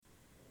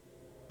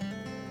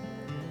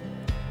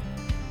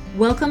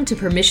Welcome to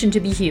Permission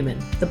to Be Human,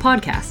 the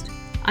podcast.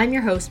 I'm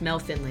your host, Mel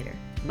Finlater,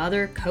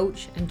 mother,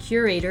 coach, and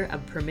curator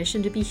of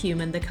Permission to Be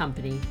Human, the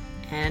company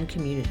and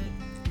community.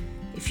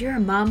 If you're a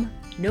mom,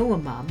 know a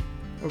mom,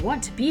 or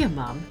want to be a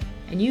mom,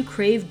 and you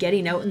crave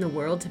getting out in the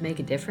world to make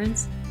a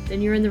difference,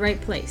 then you're in the right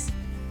place.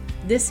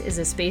 This is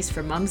a space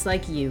for moms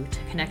like you to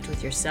connect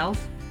with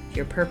yourself,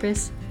 your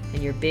purpose,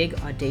 and your big,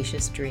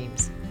 audacious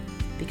dreams.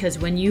 Because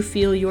when you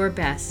feel your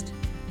best,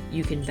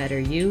 you can better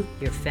you,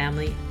 your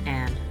family,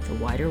 and the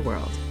wider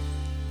world.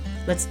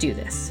 Let's do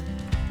this.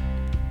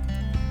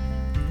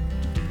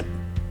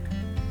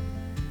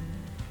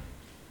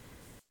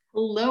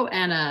 Hello,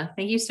 Anna.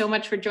 Thank you so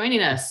much for joining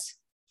us.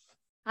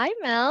 Hi,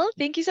 Mel.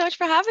 Thank you so much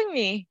for having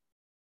me.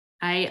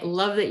 I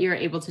love that you're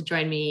able to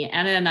join me.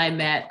 Anna and I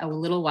met a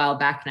little while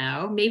back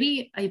now,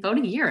 maybe about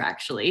a year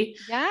actually,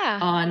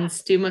 on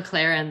Stu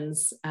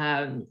McLaren's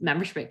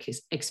membership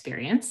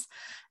experience.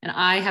 And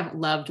I have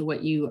loved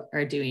what you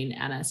are doing,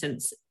 Anna,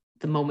 since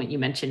the moment you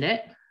mentioned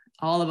it.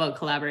 All about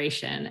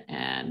collaboration,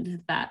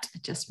 and that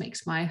just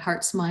makes my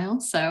heart smile.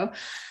 So,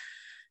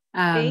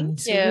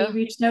 Thank you. We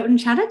reached out and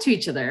chatted to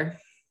each other.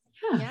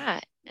 Yeah.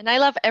 And I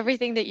love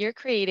everything that you're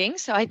creating.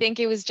 So I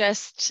think it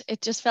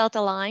just felt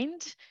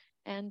aligned,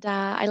 and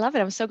I love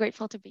it. I'm so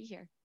grateful to be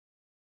here.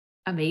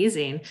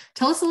 Amazing.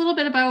 Tell us a little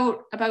bit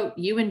about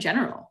you in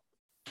general.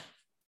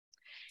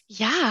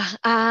 Yeah,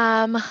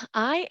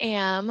 I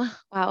am,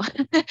 wow,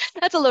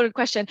 that's a loaded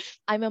question.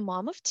 I'm a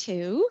mom of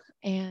two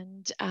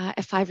and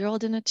a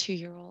 5-year-old and a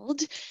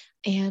 2-year-old.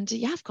 And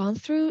yeah, I've gone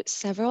through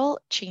several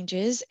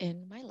changes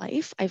in my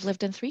life. I've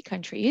lived in 3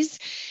 countries,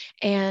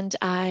 and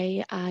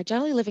I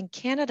generally live in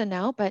Canada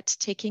now, but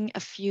taking a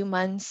few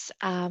months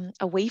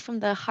away from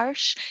the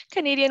harsh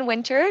Canadian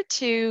winter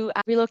to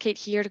relocate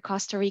here to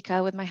Costa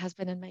Rica with my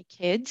husband and my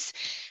kids.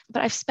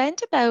 But I've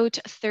spent about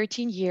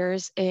 13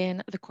 years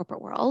in the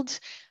corporate world,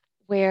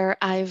 where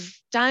I've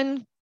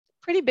done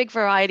pretty big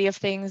variety of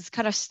things,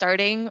 kind of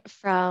starting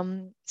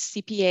from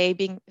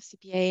being a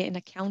CPA in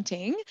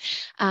accounting,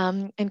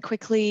 and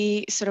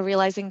quickly sort of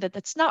realizing that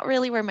that's not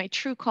really where my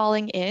true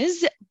calling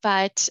is,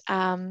 but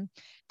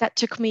that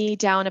took me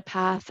down a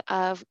path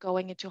of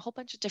going into a whole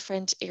bunch of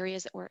different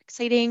areas that were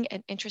exciting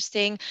and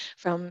interesting,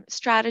 from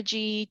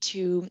strategy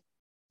to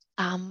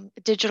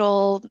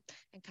digital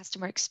and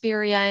customer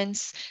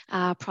experience,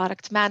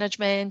 product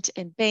management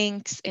in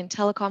banks, in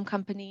telecom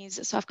companies.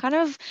 So I've kind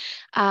of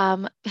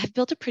have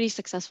built a pretty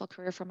successful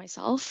career for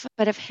myself,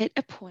 but I've hit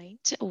a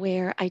point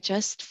where I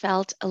just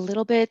felt a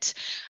little bit,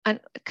 and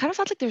kind of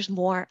felt like there's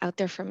more out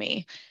there for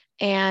me,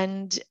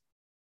 and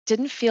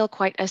didn't feel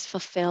quite as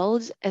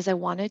fulfilled as I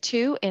wanted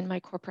to in my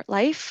corporate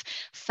life.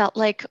 Felt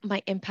like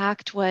my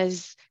impact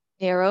was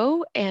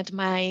narrow and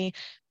my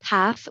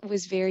path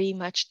was very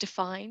much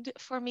defined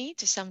for me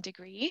to some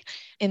degree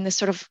in this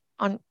sort of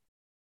on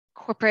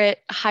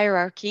corporate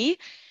hierarchy.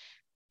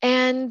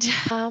 And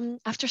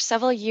after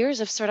several years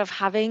of sort of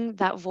having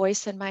that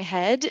voice in my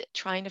head,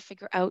 trying to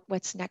figure out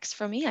what's next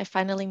for me, I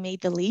finally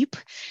made the leap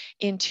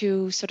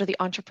into sort of the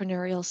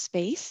entrepreneurial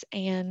space,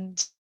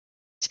 and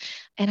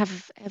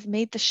have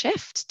made the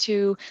shift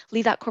to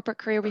leave that corporate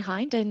career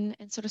behind and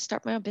sort of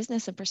start my own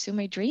business and pursue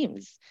my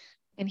dreams.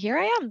 And here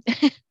I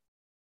am.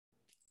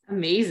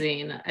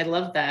 Amazing. I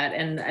love that.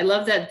 And I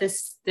love that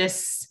this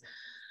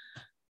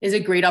is a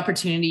great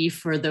opportunity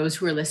for those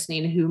who are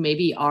listening who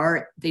maybe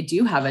they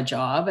do have a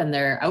job and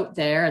they're out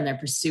there and they're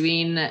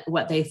pursuing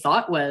what they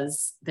thought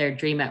was their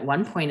dream at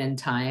one point in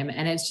time,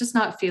 and it's just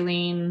not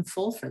feeling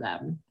full for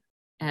them.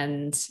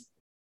 And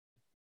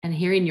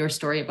hearing your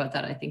story about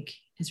that, I think,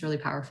 is really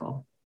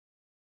powerful.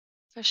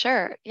 For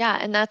sure. Yeah.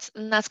 And that's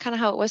kind of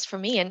how it was for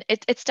me. And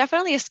it's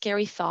definitely a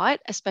scary thought,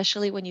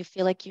 especially when you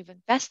feel like you've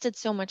invested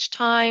so much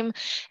time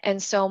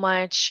and so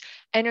much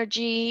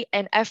energy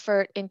and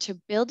effort into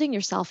building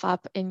yourself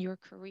up in your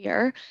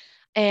career.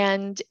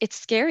 And it's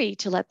scary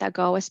to let that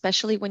go,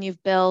 especially when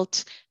you've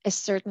built a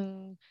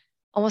certain,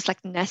 almost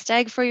like nest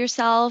egg for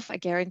yourself, a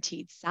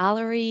guaranteed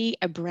salary,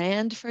 a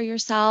brand for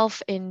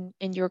yourself in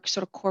your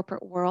sort of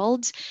corporate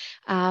world.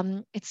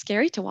 It's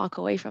scary to walk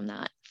away from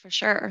that, for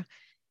sure.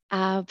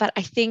 But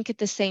I think at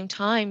the same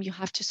time, you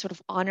have to sort of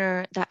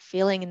honor that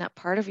feeling and that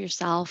part of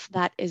yourself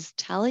that is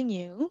telling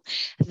you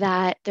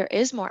that there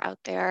is more out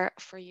there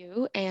for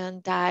you,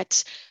 and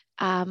that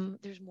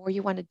there's more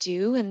you want to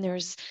do, and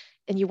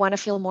you want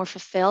to feel more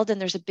fulfilled, and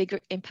there's a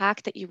bigger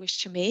impact that you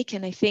wish to make.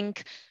 And I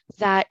think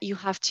that you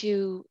have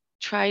to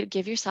try to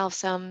give yourself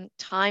some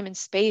time and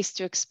space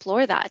to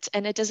explore that.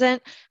 And it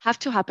doesn't have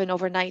to happen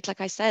overnight.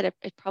 Like I said,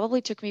 it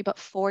probably took me about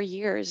 4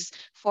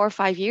 or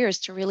 5 years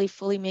to really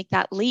fully make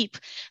that leap.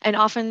 And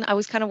often I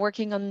was kind of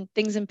working on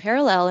things in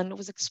parallel and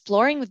was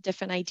exploring with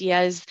different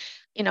ideas.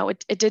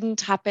 It didn't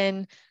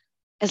happen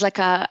as like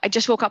I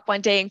just woke up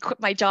one day and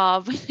quit my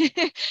job,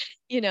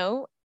 you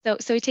know.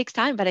 So it takes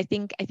time, but I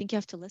think you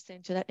have to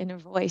listen to that inner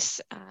voice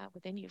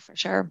within you, for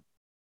sure.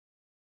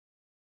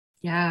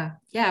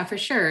 Yeah, for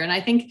sure. And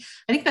I think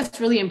that's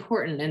really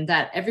important, and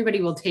that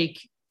everybody will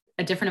take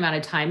a different amount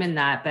of time in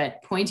that,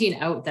 but pointing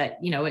out that,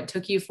 it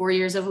took you 4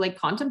 years of like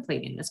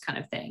contemplating this kind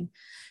of thing.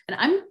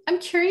 And I'm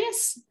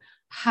curious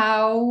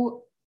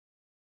how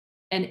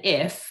and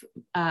if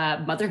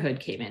motherhood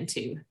came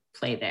into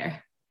play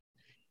there.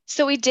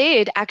 So we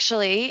did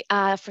actually,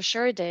 for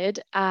sure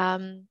did.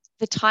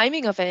 The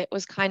timing of it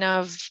was kind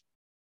of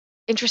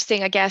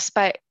interesting, I guess.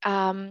 But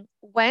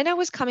when I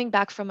was coming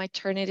back from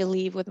maternity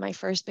leave with my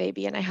first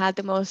baby, and I had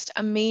the most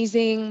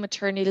amazing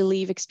maternity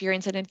leave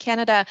experience, and in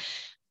Canada,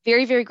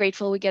 very, very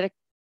grateful. We get a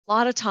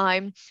lot of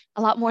time,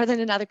 a lot more than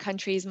in other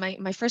countries.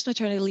 My first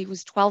maternity leave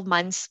was 12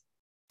 months.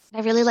 I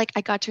really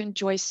I got to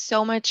enjoy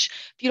so much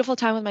beautiful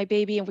time with my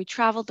baby, and we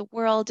traveled the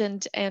world,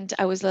 and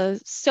I was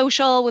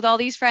social with all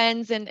these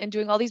friends and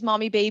doing all these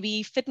mommy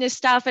baby fitness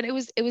stuff, and it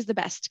was the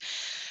best.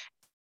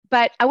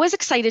 But I was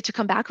excited to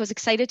come back. I was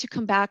excited to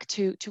come back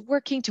to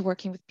working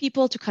with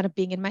people, to kind of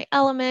being in my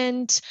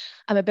element.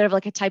 I'm a bit of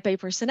like a type A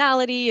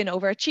personality and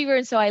overachiever.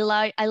 And so I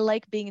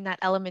like being in that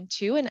element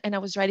too. And I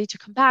was ready to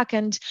come back.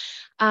 And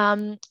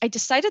I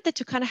decided that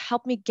to kind of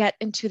help me get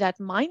into that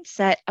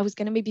mindset, I was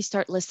going to maybe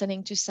start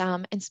listening to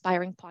some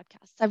inspiring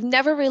podcasts. I've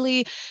never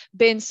really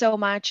been so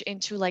much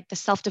into like the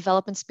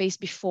self-development space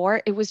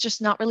before. It was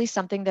just not really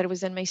something that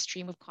was in my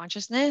stream of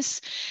consciousness.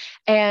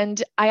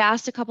 And I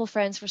asked a couple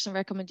friends for some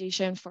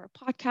recommendation for a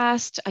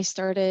podcast. I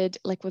started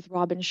like with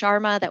Robin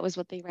Sharma. That was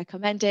what they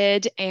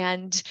recommended.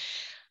 And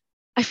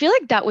I feel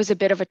like that was a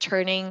bit of a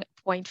turning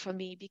point for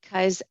me,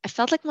 because I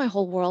felt like my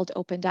whole world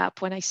opened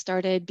up when I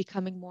started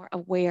becoming more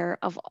aware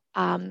of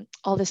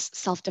all this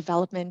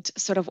self-development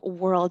sort of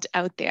world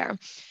out there.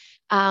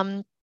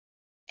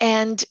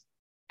 And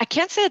I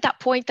can't say at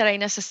that point that I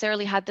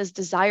necessarily had this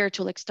desire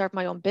to like start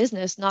my own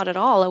business. Not at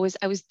all. I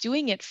was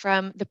doing it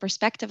from the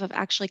perspective of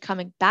actually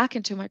coming back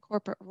into my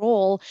corporate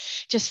role,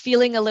 just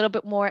feeling a little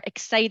bit more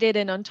excited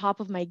and on top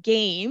of my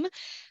game.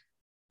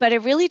 But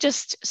it really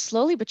just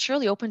slowly but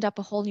surely opened up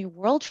a whole new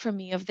world for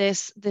me of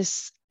this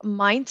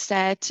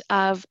mindset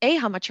of A,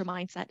 how much your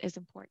mindset is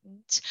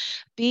important,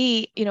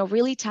 B,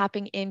 really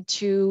tapping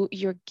into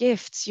your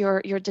gifts,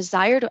 your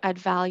desire to add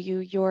value,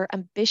 your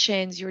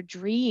ambitions, your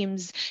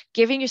dreams,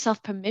 giving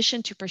yourself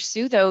permission to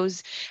pursue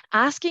those,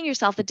 asking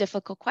yourself the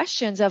difficult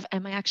questions of,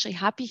 am I actually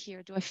happy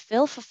here? Do I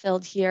feel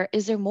fulfilled here?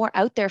 Is there more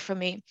out there for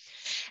me?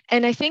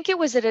 And I think it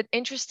was at an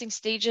interesting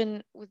stage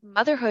with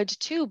motherhood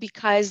too,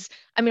 because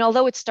I mean,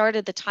 although it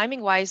started the timing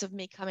wise of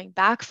me coming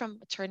back from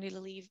maternity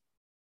leave,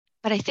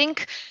 but I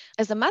think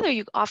as a mother,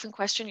 you often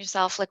question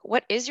yourself, like,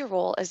 what is your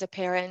role as a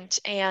parent,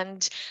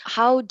 and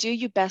how do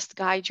you best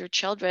guide your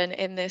children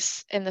in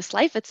this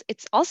life?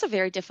 It's also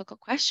very difficult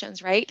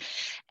questions, right?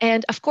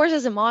 And of course,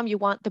 as a mom, you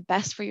want the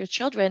best for your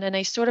children. And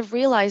I sort of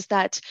realized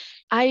that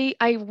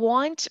I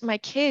want my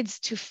kids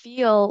to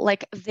feel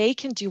like they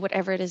can do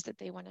whatever it is that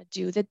they want to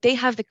do, that they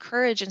have the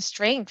courage and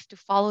strength to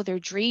follow their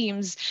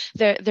dreams,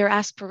 their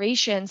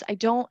aspirations.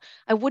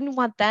 I wouldn't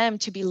want them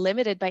to be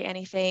limited by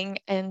anything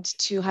and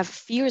to have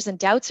fears and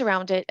doubts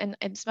around it. And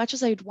as much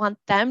as I'd want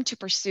them to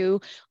pursue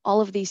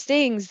all of these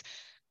things,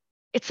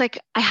 it's like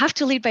I have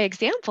to lead by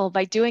example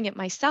by doing it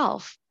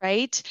myself,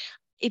 right?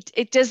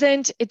 It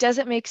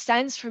doesn't make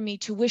sense for me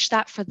to wish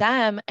that for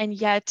them and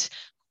yet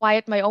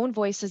quiet my own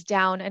voices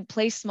down and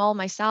play small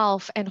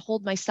myself and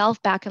hold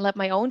myself back and let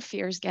my own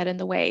fears get in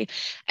the way.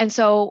 And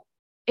so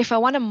if I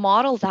want to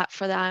model that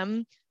for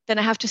them, then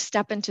I have to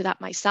step into that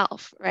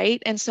myself,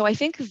 right? And so I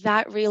think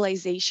that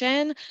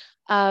realization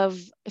of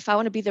if I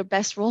want to be the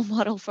best role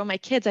model for my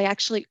kids, I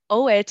actually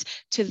owe it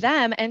to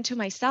them and to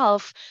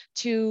myself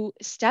to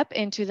step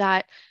into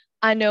that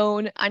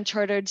unknown,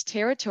 uncharted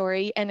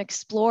territory and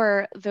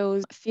explore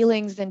those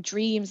feelings and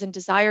dreams and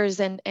desires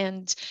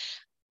and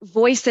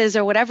voices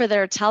or whatever that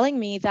are telling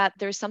me that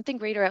there's something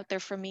greater out there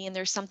for me, and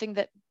there's something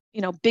that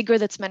bigger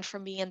that's meant for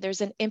me, and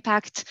there's an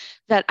impact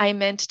that I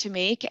meant to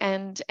make,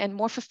 and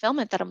more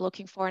fulfillment that I'm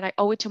looking for, and I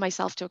owe it to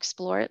myself to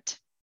explore it.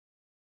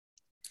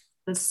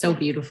 That's so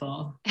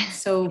beautiful.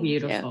 So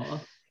beautiful.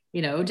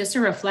 Just to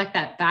reflect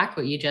that back,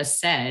 what you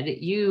just said,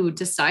 you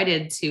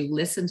decided to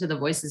listen to the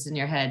voices in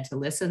your head, to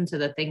listen to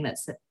the thing that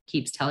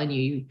keeps telling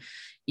you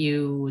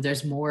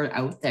there's more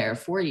out there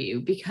for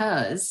you,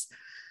 because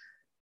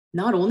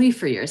not only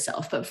for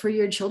yourself, but for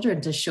your children,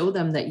 to show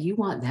them that you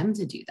want them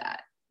to do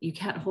that. You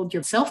can't hold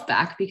yourself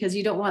back because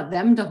you don't want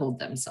them to hold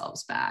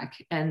themselves back.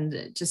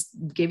 And just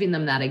giving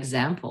them that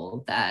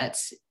example that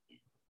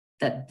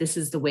this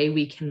is the way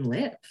we can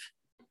live.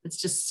 It's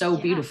just so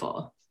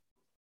beautiful.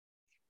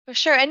 For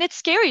sure. And it's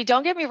scary.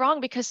 Don't get me wrong,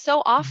 because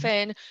so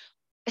often,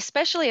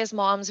 especially as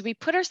moms, we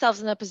put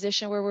ourselves in a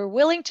position where we're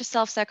willing to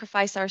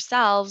self-sacrifice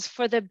ourselves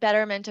for the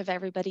betterment of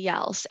everybody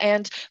else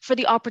and for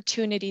the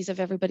opportunities of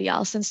everybody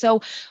else. And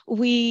so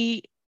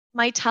we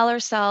might tell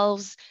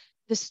ourselves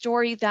the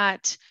story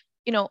that,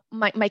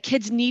 my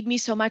kids need me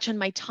so much and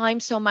my time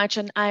so much,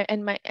 and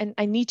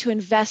I need to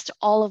invest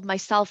all of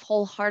myself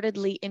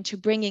wholeheartedly into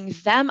bringing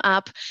them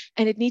up,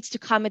 and it needs to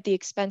come at the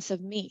expense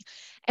of me.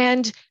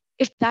 And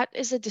if that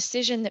is a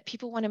decision that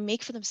people want to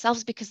make for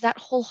themselves, because that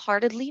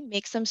wholeheartedly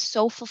makes them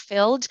so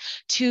fulfilled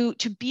to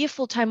be a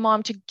full-time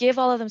mom, to give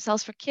all of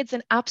themselves for kids,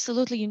 then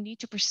absolutely you need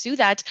to pursue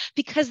that,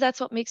 because that's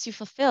what makes you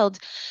fulfilled.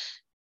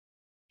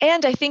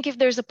 And I think if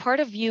there's a part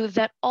of you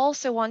that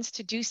also wants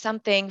to do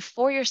something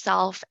for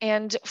yourself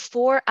and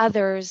for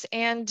others,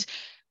 and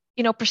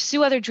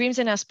pursue other dreams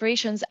and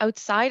aspirations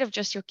outside of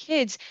just your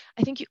kids,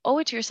 I think you owe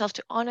it to yourself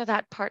to honor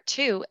that part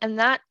too. And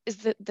that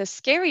is the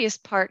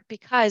scariest part,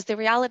 because the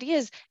reality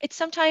is it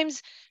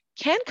sometimes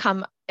can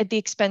come at the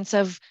expense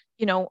of,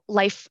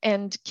 life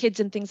and kids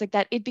and things like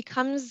that. It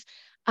becomes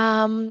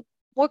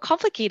more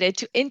complicated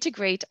to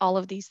integrate all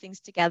of these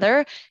things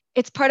together.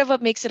 It's part of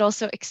what makes it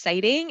also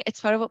exciting.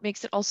 It's part of what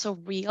makes it also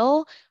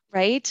real,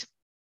 right?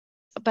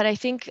 But I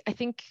think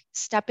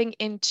stepping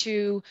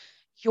into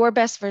your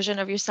best version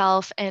of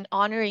yourself and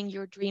honoring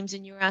your dreams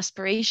and your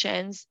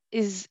aspirations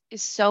is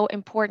so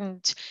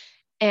important.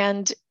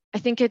 And I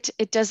think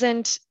it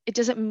doesn't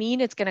mean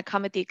it's going to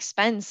come at the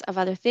expense of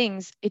other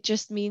things. It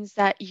just means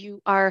that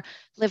you are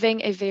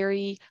living a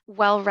very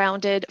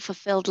well-rounded,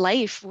 fulfilled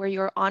life where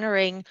you're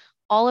honoring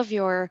all of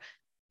your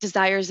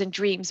desires and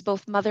dreams,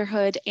 both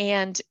motherhood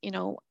and,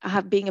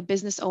 being a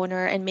business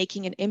owner and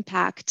making an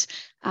impact,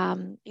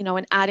 and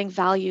adding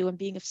value and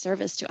being of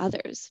service to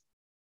others.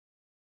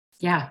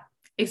 Yeah,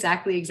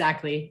 exactly.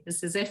 Exactly.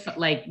 This is if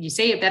like you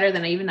say it better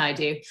than even I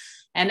do.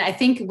 And I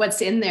think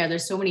what's in there,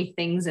 there's so many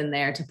things in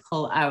there to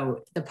pull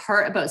out. The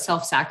part about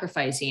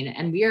self-sacrificing,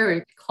 and we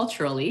are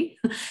culturally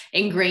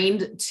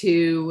ingrained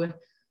to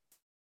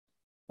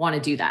want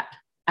to do that.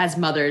 As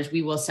mothers,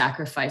 we will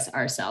sacrifice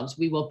ourselves.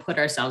 We will put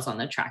ourselves on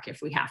the track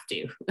if we have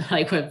to,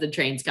 like if the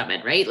trains come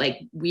in, right? Like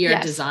we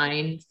are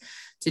designed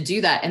to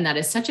do that. And that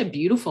is such a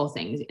beautiful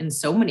thing in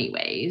so many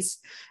ways.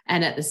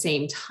 And at the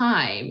same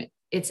time,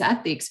 it's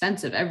at the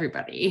expense of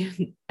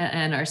everybody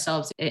and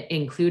ourselves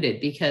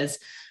included, because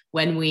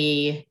when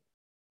we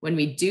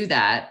do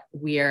that,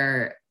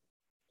 we're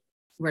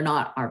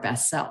not our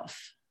best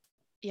self.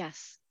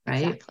 Yes,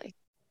 right? exactly.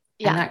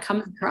 And that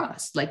comes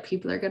across, like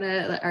people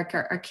are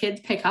our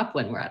kids pick up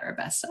when we're at our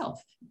best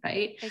self.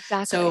 Right.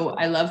 Exactly. So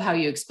I love how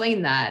you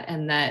explain that.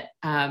 And that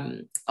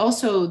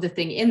also the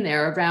thing in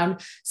there around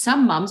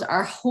some moms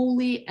are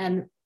wholly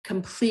and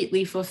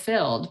completely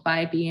fulfilled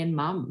by being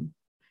mom.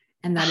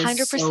 And that 100%.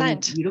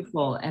 is so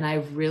beautiful. And I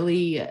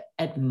really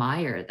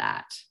admire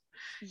that.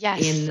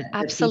 Yes, In the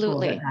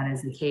absolutely. people that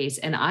is the case.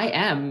 And I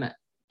am,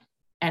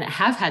 and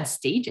have had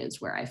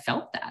stages where I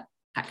felt that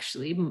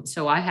actually.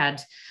 So I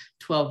had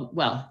 12,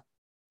 well,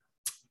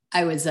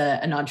 I was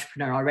an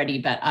entrepreneur already,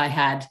 but I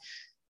had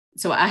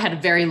a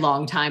very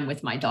long time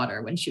with my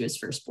daughter when she was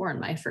first born,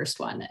 my first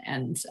one.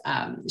 And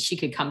she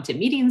could come to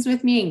meetings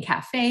with me in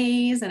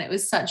cafes, and it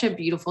was such a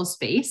beautiful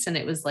space. And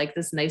it was like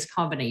this nice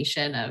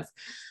combination of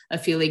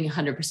feeling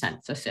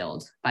 100%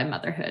 fulfilled by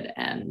motherhood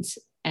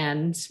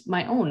and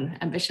my own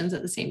ambitions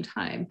at the same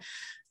time.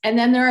 And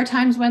then there are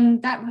times when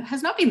that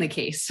has not been the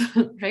case,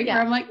 right? Yeah.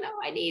 Where I'm like, no,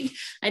 I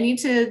need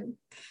to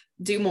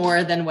do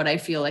more than what I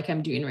feel like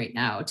I'm doing right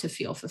now to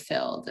feel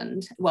fulfilled.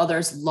 And while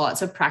there's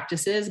lots of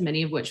practices,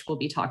 many of which we'll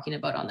be talking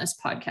about on this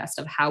podcast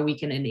of how we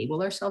can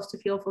enable ourselves to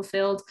feel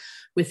fulfilled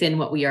within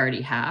what we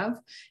already have,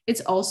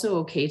 it's also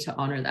okay to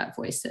honor that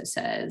voice that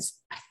says,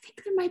 I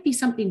think there might be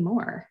something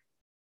more.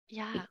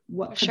 Yeah. Like,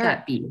 what could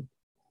that be?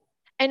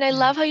 And I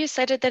love how you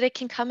said it, that it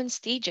can come in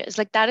stages.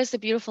 Like that is the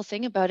beautiful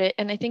thing about it.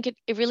 And I think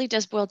it really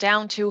does boil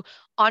down to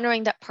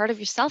honoring that part of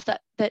yourself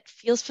that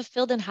feels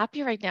fulfilled and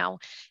happy right now.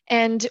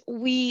 And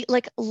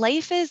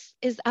life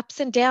is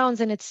ups and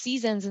downs, and it's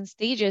seasons and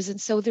stages.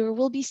 And so there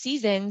will be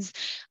seasons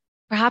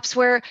perhaps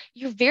where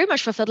you're very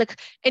much fulfilled.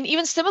 And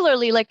even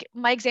similarly, like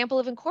my example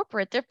of in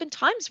corporate, there have been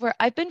times where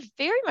I've been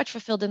very much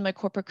fulfilled in my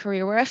corporate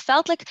career, where I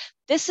felt like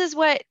this is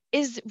what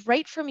is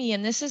right for me,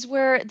 and this is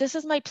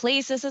my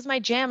place, this is my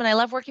jam, and I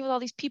love working with all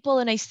these people,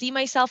 and I see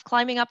myself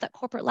climbing up that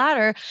corporate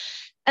ladder.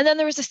 And then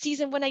there was a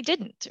season when I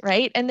didn't,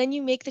 right? And then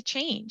you make the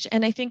change.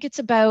 And I think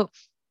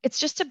it's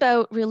just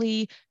about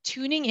really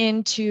tuning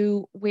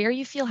into where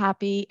you feel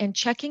happy and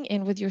checking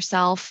in with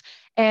yourself,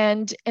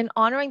 and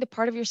honoring the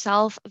part of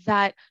yourself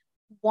that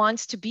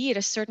wants to be at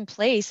a certain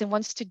place and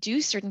wants to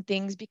do certain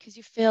things, because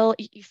you feel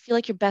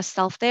like your best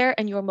self there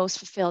and you're most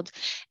fulfilled.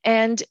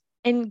 And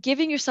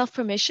giving yourself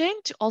permission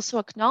to also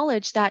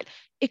acknowledge that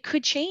it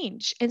could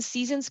change and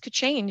seasons could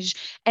change.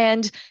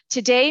 And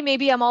today,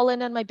 maybe I'm all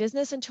in on my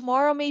business, and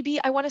tomorrow, maybe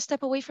I want to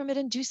step away from it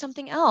and do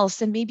something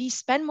else and maybe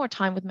spend more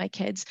time with my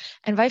kids,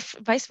 and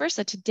vice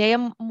versa. Today,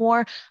 I'm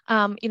more,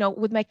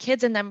 with my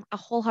kids, and I'm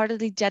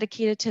wholeheartedly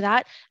dedicated to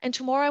that. And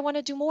tomorrow, I want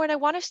to do more and I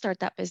want to start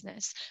that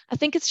business. I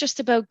think it's just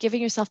about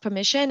giving yourself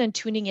permission and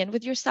tuning in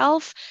with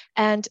yourself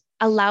and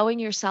allowing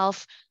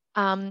yourself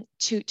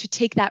to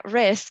take that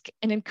risk,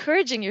 and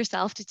encouraging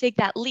yourself to take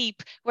that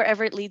leap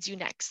wherever it leads you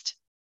next.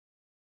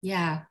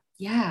 Yeah.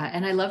 Yeah.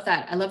 And I love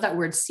that. I love that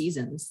word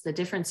seasons, the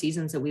different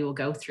seasons that we will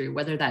go through,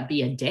 whether that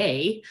be a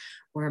day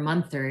or a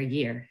month or a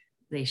year.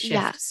 They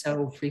shift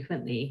so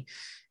frequently.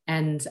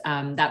 And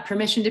that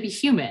permission to be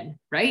human,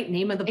 right?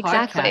 Name of the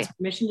Exactly. podcast,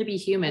 permission to be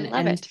human. I love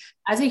And it.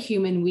 as a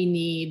human,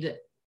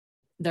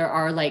 there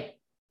are like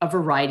a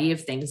variety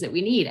of things that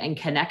we need. And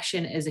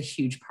connection is a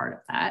huge part of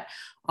that.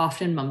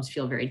 Often moms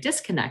feel very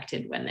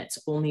disconnected when it's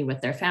only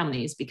with their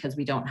families because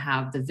we don't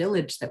have the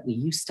village that we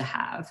used to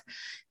have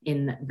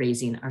in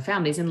raising our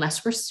families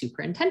unless we're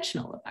super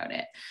intentional about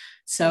it.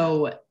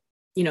 So,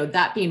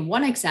 that being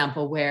one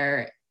example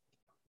where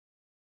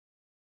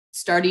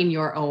starting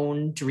your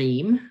own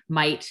dream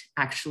might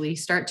actually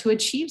start to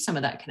achieve some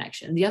of that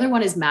connection. The other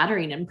one is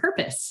mattering and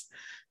purpose.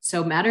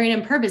 So mattering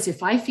and purpose,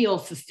 if I feel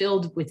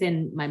fulfilled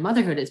within my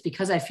motherhood, it's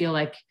because I feel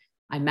like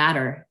I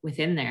matter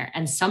within there.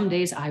 And some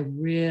days I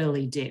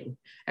really do.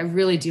 I'm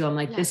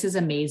like, This is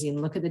amazing.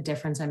 Look at the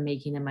difference I'm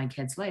making in my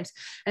kids' lives.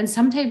 And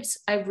sometimes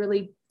I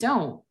really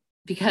don't,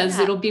 because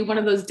it'll be one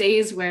of those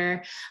days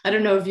where, I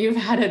don't know if you've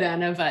had it,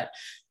 Anna, but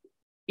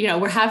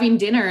we're having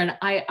dinner and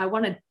I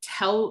want to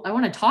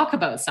talk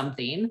about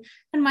something,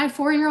 and my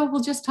 4-year-old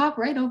will just talk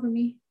right over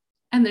me.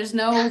 And there's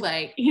no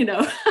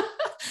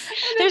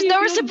there's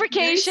no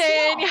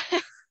reciprocation.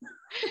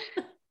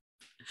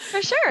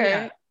 For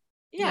sure.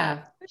 Yeah,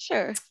 for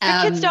sure. The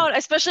kids don't,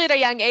 especially at a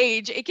young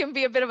age, it can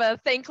be a bit of a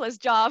thankless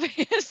job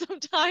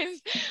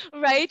sometimes,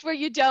 right? Where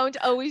you don't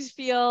always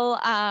feel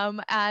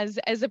as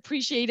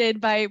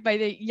appreciated by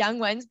the young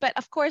ones. But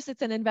of course,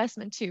 it's an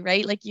investment too,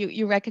 right? Like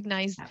you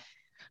recognize.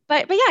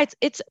 But yeah,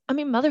 it's I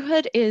mean,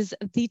 motherhood is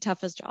the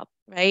toughest job,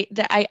 right?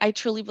 I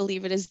truly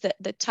believe it is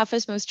the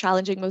toughest, most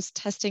challenging, most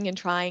testing and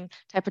trying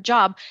type of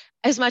job,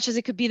 as much as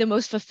it could be the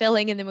most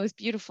fulfilling and the most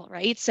beautiful,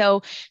 right?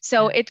 So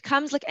it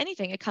comes like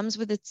anything. It comes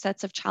with its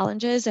sets of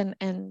challenges and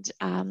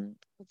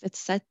with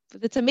its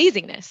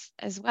amazingness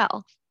as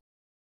well.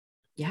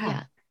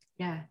 Yeah.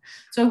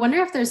 So I wonder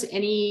if there's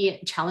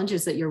any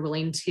challenges that you're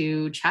willing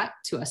to chat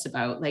to us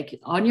about, like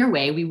on your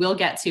way. We will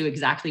get to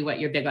exactly what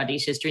your big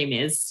audacious dream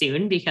is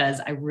soon, because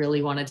I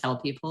really want to tell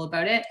people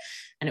about it,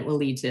 and it will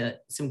lead to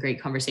some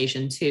great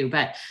conversation too.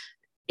 But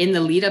in the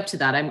lead up to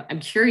that, I'm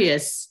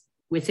curious,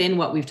 within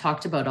what we've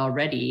talked about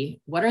already,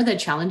 what are the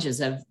challenges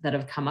that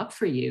have come up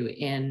for you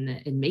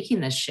in making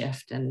this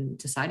shift and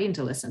deciding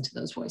to listen to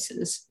those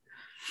voices?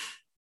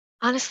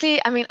 Honestly,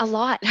 I mean, a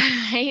lot,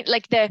 right?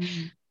 Like the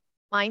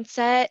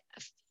mindset,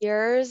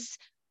 fears,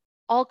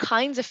 all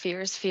kinds of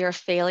fears, fear of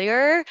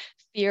failure,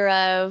 fear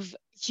of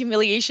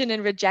humiliation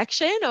and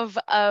rejection of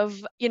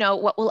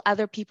what will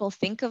other people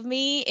think of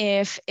me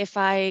if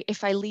I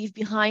leave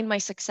behind my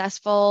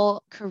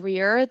successful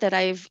career that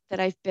I've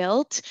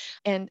built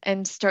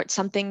and start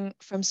something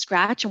from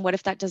scratch, and what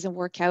if that doesn't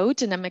work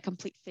out and I'm a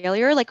complete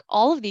failure? Like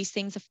all of these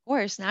things, of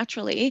course,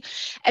 naturally,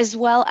 as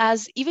well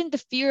as even the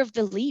fear of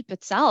the leap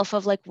itself,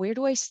 of like, where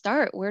do I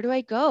start, where do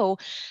I go?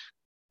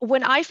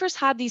 When I first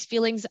had these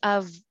feelings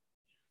of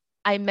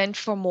I meant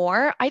for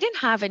more, I didn't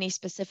have any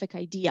specific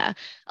idea.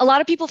 A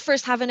lot of people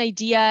first have an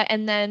idea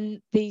and then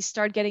they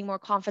start getting more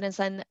confidence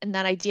in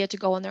that idea to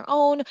go on their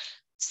own.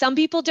 Some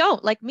people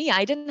don't, like me.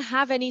 I didn't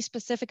have any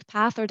specific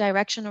path or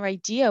direction or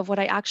idea of what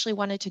I actually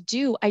wanted to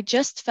do. I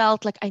just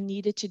felt like I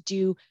needed to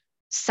do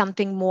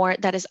something more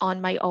that is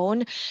on my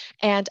own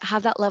and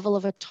have that level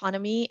of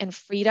autonomy and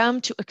freedom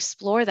to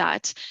explore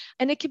that.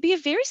 And it can be a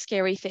very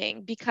scary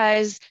thing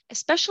because,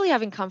 especially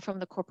having come from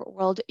the corporate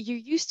world, you're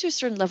used to a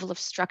certain level of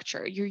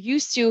structure. You're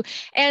used to,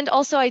 and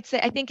also I'd say,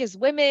 I think as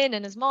women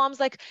and as moms,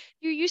 like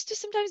you're used to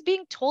sometimes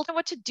being told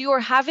what to do or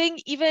having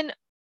even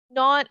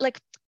not like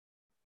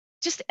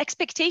just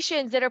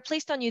expectations that are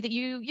placed on you that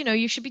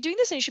you should be doing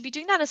this and you should be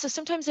doing that. And so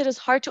sometimes it is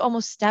hard to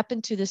almost step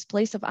into this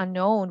place of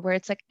unknown where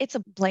it's like it's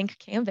a blank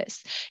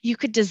canvas. You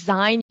could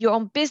design your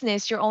own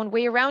business, your own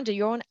way around it,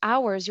 your own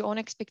hours, your own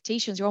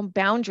expectations, your own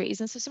boundaries.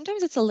 And so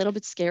sometimes it's a little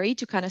bit scary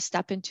to kind of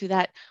step into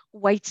that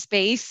white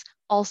space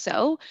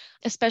also,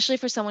 especially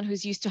for someone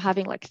who's used to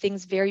having like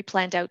things very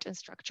planned out and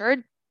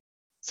structured.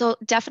 So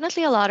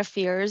definitely a lot of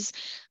fears.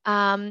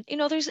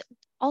 There's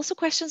also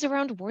questions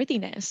around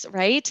worthiness,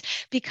 right?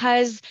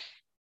 Because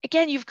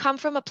again, you've come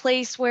from a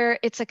place where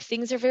it's like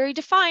things are very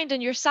defined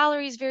and your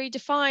salary is very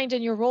defined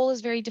and your role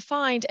is very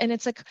defined. And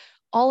it's like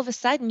all of a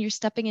sudden you're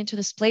stepping into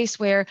this place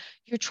where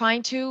you're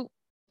trying to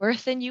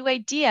birth a new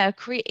idea,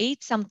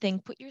 create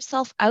something, put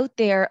yourself out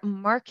there,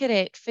 market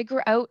it,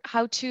 figure out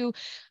how to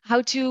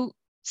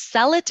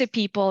sell it to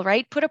people,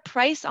 right? Put a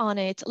price on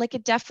it. Like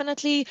it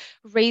definitely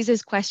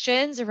raises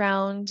questions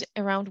around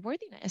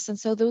worthiness. And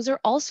so those are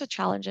also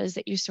challenges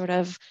that you sort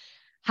of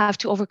have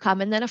to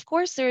overcome. And then of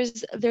course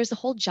there's a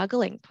whole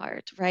juggling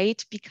part,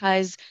 right?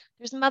 Because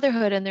there's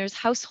motherhood and there's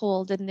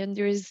household and then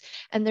there's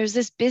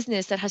this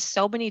business that has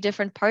so many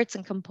different parts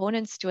and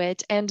components to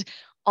it. And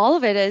all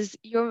of it is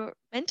your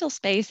mental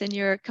space and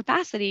your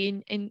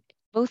capacity in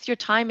both your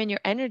time and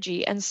your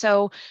energy. And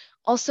so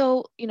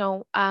also,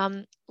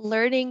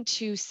 learning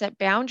to set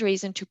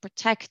boundaries and to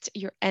protect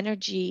your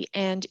energy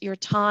and your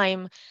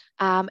time,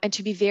 and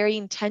to be very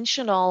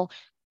intentional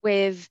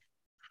with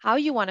how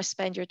you want to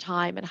spend your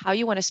time and how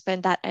you want to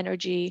spend that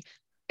energy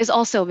is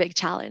also a big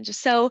challenge.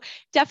 So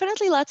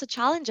definitely lots of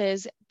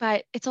challenges,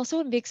 but it's also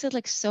what makes it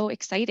like so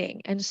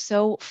exciting and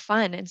so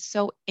fun and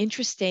so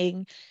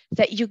interesting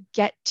that you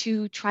get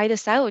to try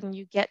this out and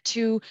you get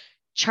to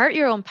chart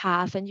your own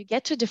path and you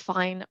get to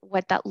define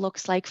what that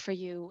looks like for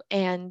you.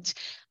 And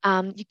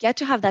you get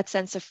to have that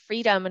sense of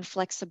freedom and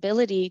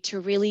flexibility to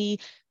really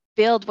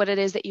build what it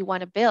is that you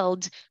want to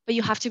build, but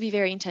you have to be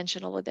very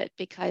intentional with it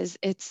because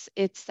it's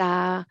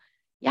not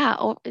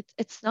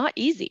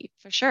easy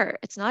for sure.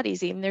 It's not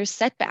easy. And there's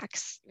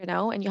setbacks,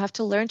 and you have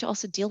to learn to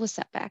also deal with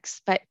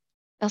setbacks. But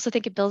I also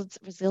think it builds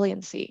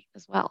resiliency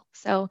as well.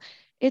 So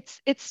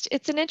it's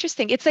an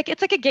interesting, it's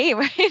like a game,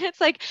 right?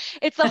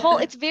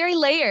 It's very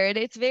layered.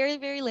 It's very,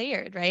 very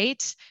layered,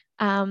 right?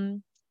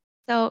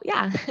 So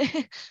yeah.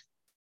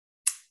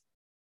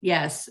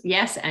 Yes,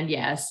 yes, and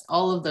yes.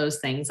 All of those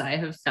things I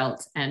have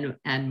felt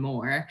and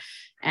more.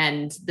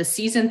 And the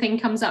season thing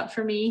comes up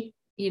for me.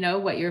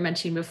 What you were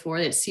mentioning before,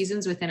 it's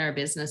seasons within our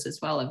business as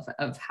well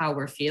of how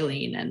we're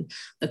feeling and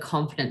the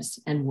confidence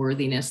and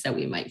worthiness that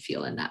we might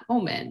feel in that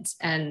moment.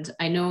 And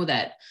I know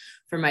that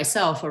for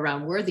myself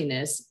around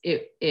worthiness,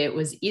 it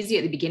was easy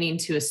at the beginning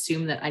to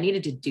assume that I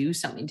needed to do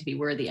something to be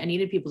worthy. I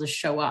needed people to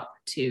show up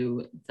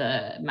to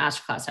the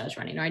masterclass I was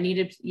running, or I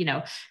needed,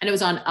 and it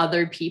was on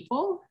other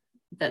people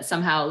that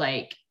somehow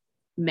like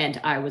meant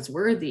I was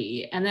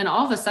worthy. And then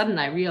all of a sudden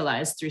I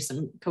realized through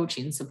some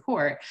coaching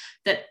support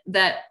that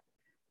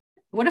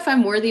what if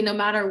I'm worthy no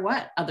matter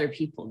what other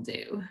people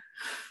do?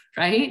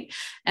 Right.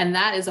 And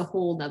that is a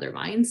whole nother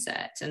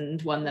mindset,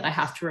 and one that I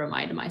have to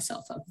remind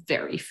myself of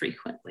very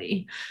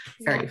frequently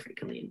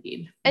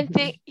indeed. And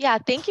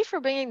thank you for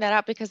bringing that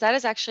up, because that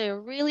is actually a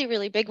really,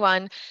 really big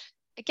one.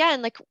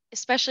 Again, like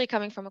especially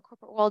coming from a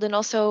corporate world and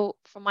also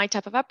from my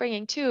type of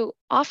upbringing too,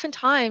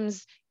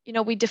 oftentimes,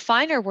 we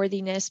define our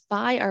worthiness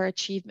by our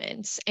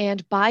achievements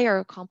and by our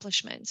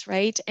accomplishments,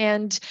 right?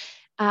 And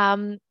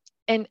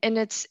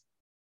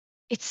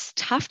it's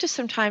tough to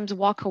sometimes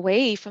walk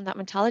away from that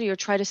mentality or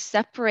try to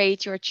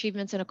separate your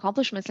achievements and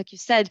accomplishments, like you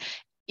said.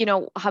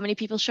 How many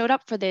people showed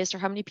up for this or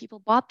how many people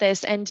bought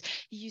this, and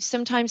you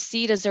sometimes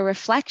see it as a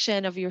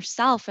reflection of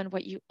yourself and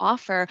what you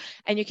offer,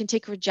 and you can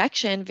take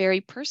rejection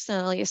very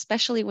personally,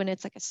 especially when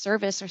it's like a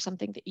service or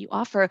something that you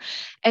offer.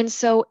 And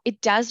so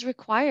it does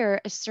require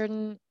a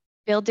certain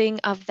building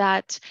of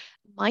that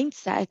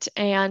mindset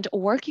and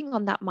working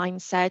on that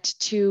mindset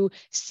to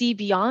see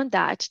beyond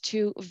that,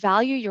 to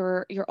value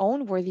your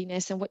own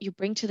worthiness and what you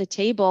bring to the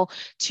table,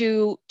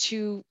 to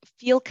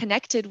feel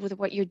connected with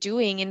what you're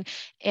doing,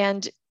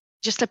 and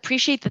just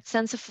appreciate that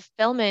sense of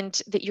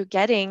fulfillment that you're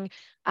getting,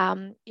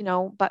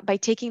 by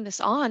taking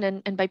this on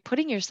and by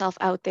putting yourself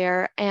out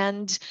there.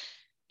 And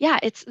yeah,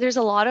 there's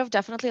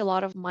definitely a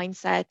lot of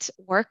mindset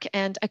work,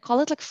 and I call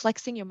it like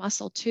flexing your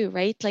muscle too,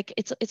 right? Like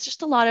it's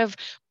just a lot of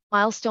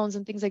milestones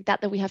and things like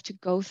that we have to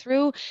go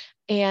through,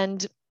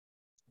 and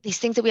these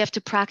things that we have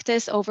to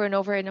practice over and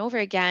over and over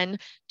again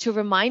to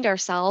remind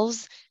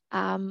ourselves,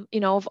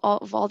 of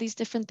all these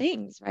different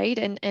things, right?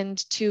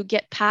 And to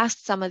get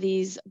past some of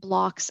these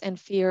blocks and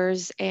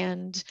fears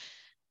and,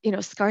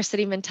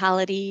 scarcity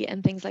mentality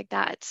and things like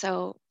that.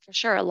 So for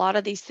sure, a lot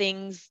of these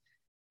things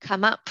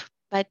come up,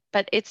 but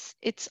it's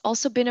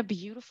also been a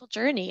beautiful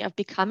journey of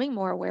becoming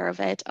more aware of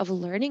it, of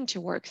learning to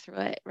work through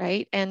it,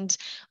 right? And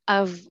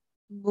of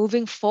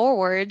moving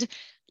forward,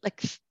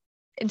 like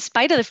in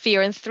spite of the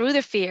fear and through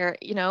the fear,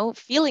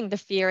 feeling the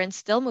fear and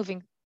still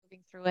moving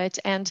through it.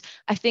 And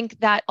I think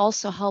that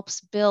also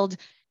helps build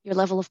your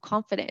level of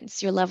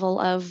confidence, your level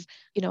of,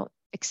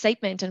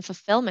 excitement and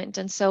fulfillment.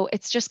 And so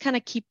it's just kind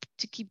of keep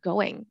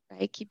going,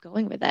 right? Keep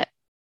going with it.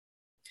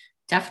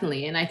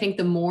 Definitely. And I think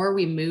the more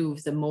we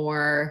move, the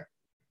more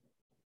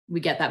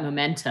we get that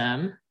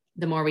momentum,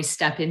 the more we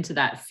step into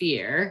that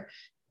fear,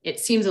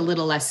 it seems a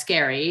little less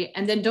scary.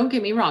 And then don't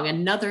get me wrong,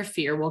 another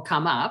fear will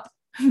come up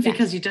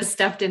because you just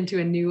stepped into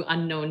a new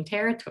unknown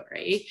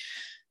territory.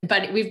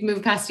 But we've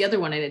moved past the other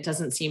one and it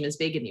doesn't seem as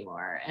big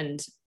anymore.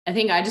 And I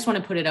think I just want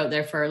to put it out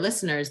there for our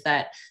listeners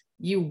that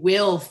you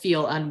will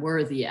feel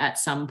unworthy at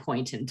some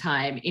point in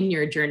time in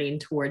your journey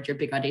toward your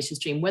big audacious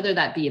dream, whether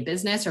that be a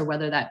business or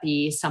whether that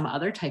be some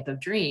other type of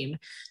dream.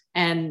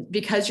 And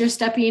because you're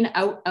stepping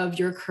out of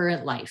your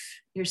current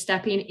life, you're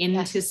stepping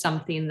into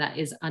something that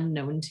is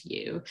unknown to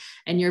you,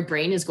 and your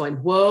brain is going,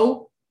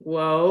 whoa,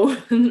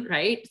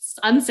 right? It's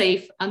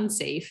unsafe.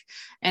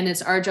 And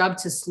it's our job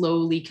to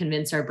slowly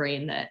convince our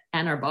brain that,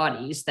 and our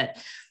bodies,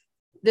 that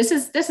this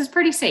is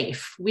pretty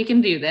safe. We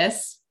can do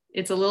this.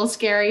 It's a little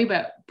scary,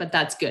 but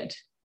that's good.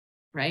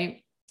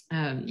 Right.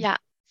 Yeah,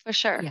 for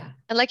sure. Yeah.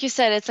 And like you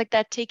said, it's like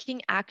that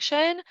taking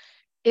action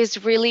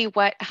is really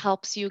what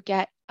helps you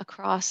get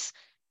across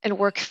and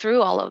work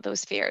through all of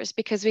those fears,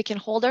 because we can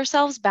hold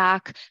ourselves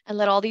back and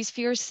let all these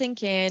fears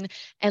sink in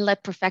and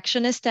let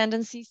perfectionist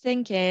tendencies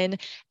sink in.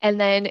 And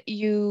then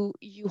you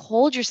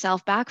hold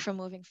yourself back from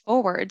moving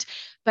forward.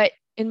 But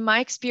in my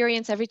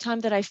experience, every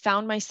time that I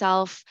found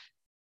myself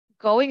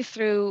going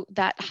through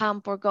that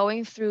hump or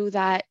going through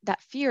that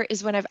fear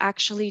is when I've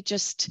actually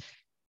just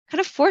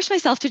kind of forced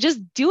myself to just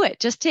do it,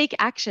 just take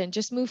action,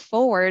 just move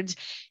forward.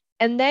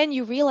 And then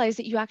you realize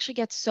that you actually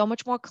get so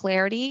much more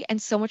clarity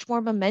and so much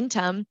more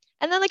momentum.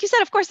 And then, like you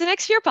said, of course, the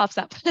next fear pops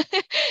up, but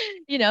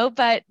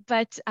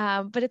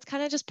it's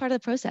kind of just part of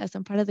the process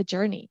and part of the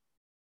journey.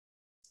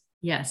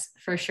 Yes,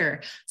 for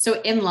sure.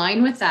 So in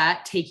line with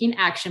that, taking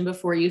action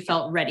before you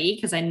felt ready,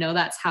 because I know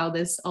that's how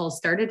this all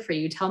started for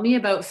you. Tell me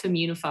about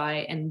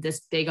Femunify and this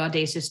big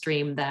audacious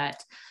dream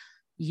that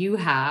you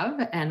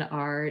have and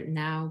are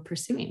now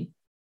pursuing.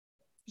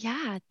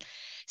 Yeah.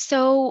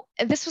 So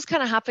this was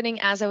kind of happening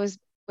as I was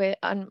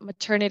on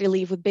maternity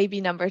leave with baby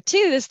number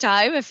two this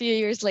time, a few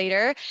years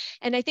later.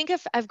 And I think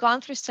I've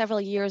gone through several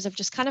years of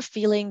just kind of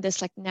feeling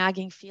this like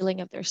nagging feeling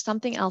of there's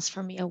something else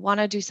for me. I want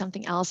to do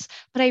something else,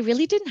 but I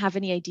really didn't have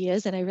any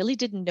ideas and I really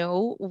didn't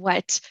know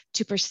what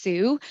to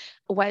pursue,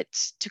 what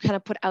to kind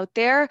of put out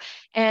there.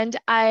 And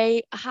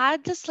I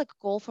had this like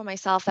goal for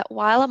myself that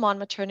while I'm on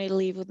maternity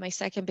leave with my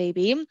second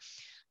baby,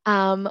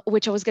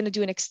 which I was going to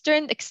do an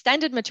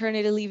extended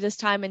maternity leave this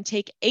time and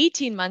take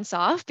 18 months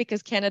off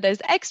because Canada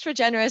is extra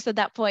generous at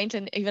that point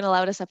and even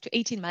allowed us up to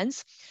 18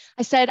 months.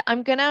 I said,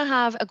 I'm going to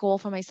have a goal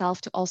for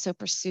myself to also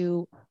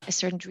pursue a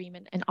certain dream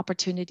and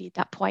opportunity at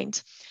that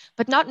point.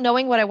 But not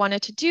knowing what I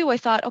wanted to do, I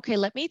thought, okay,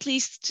 let me at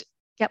least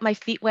get my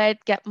feet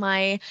wet, get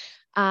my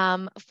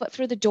foot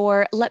through the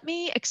door. Let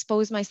me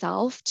expose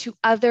myself to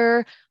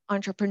other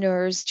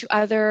entrepreneurs, to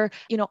other,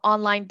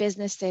 online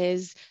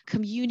businesses,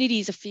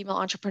 communities of female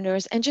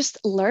entrepreneurs, and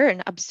just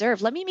learn,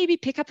 observe. Let me maybe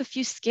pick up a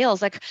few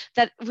skills like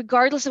that,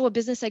 regardless of what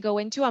business I go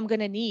into, I'm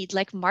going to need,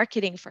 like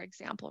marketing, for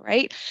example,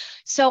 right?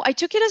 So I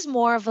took it as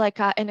more of like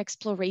an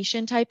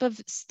exploration type of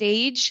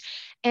stage.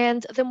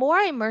 And the more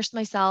I immersed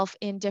myself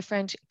in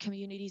different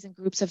communities and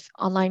groups of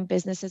online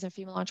businesses and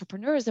female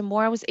entrepreneurs, the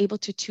more I was able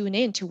to tune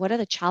in to what are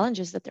the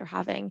challenges that they're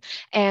having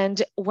and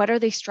what are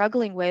they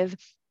struggling with.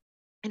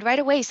 And right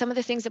away, some of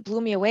the things that blew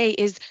me away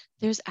is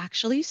there's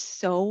actually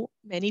so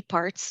many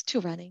parts to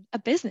running a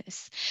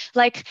business.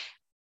 Like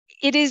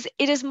it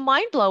is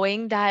mind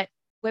blowing that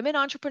women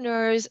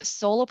entrepreneurs,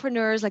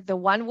 solopreneurs, like the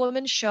one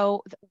woman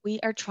show, we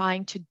are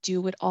trying to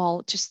do it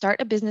all to start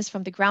a business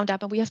from the ground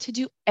up. And we have to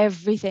do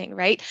everything,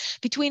 right?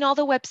 Between all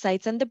the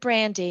websites and the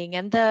branding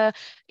and the,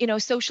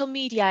 social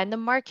media and the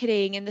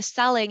marketing and the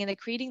selling and the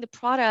creating the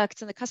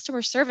products and the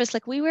customer service,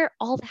 like we wear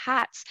all the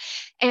hats.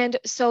 And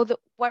so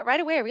right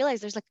away I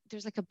realized there's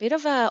like a bit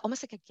of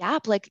almost like a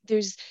gap. Like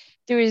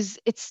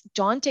it's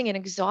daunting and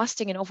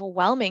exhausting and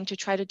overwhelming to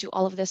try to do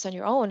all of this on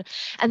your own.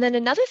 And then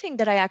another thing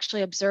that I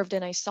actually observed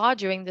and I saw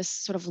during this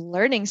sort of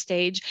learning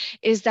stage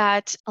is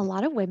that a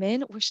lot of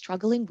women were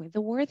struggling with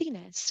the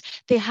worthiness.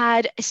 They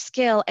had a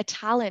skill, a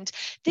talent.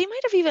 They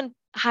might have even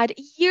had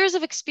years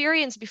of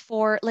experience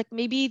before, like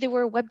maybe they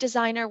were a web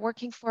designer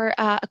working for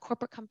a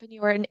corporate company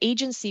or an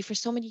agency for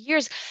so many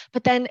years,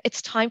 but then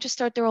it's time to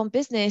start their own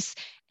business.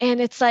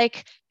 And it's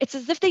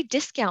as if they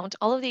discount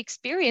all of the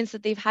experience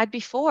that they've had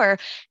before.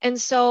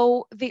 And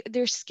so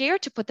they're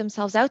scared to put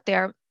themselves out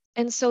there.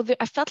 And so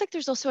I felt like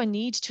there's also a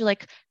need to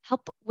like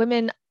help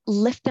women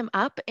lift them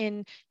up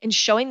in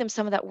showing them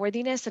some of that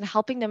worthiness and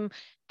helping them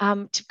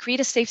to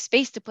create a safe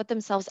space to put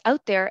themselves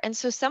out there. And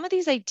so some of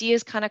these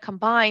ideas kind of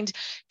combined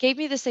gave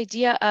me this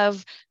idea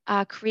of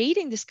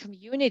creating this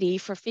community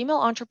for female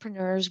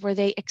entrepreneurs where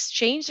they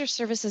exchange their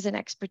services and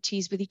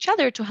expertise with each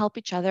other to help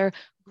each other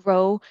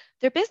grow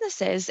their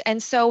businesses.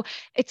 And so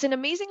it's an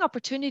amazing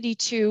opportunity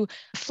to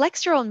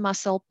flex your own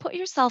muscle, put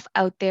yourself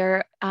out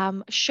there,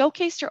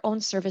 showcase your own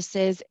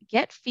services,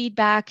 get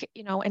feedback,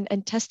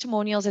 and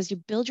testimonials as you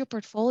build your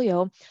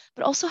portfolio,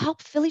 but also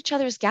help fill each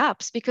other's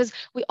gaps because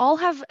we all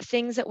have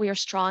things that we are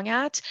strong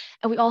at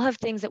and we all have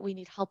things that we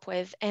need help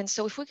with. And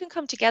so if we can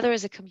come together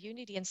as a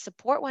community and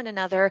support one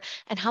another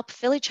and help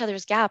fill each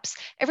other's gaps,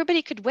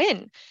 everybody could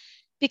win.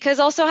 Because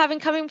also having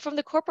coming from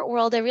the corporate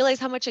world, I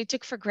realized how much I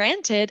took for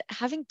granted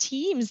having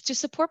teams to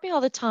support me all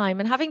the time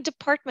and having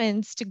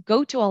departments to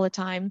go to all the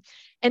time.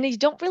 And you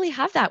don't really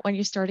have that when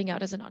you're starting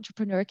out as an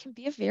entrepreneur. It can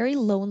be a very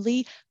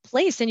lonely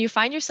place and you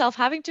find yourself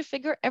having to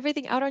figure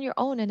everything out on your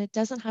own, and it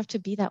doesn't have to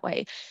be that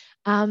way.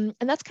 And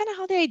that's kind of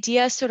how the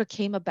idea sort of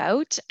came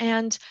about.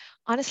 And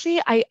honestly,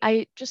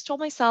 I just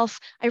told myself,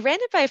 I ran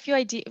it by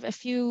a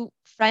few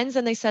friends,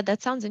 and they said,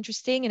 that sounds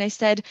interesting. And I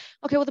said,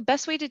 okay, well, the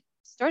best way to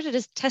start it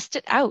is test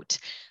it out.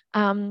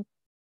 Um,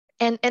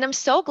 and I'm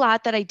so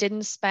glad that I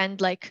didn't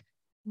spend like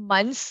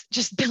months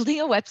just building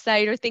a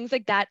website or things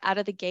like that out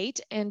of the gate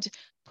and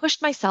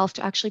pushed myself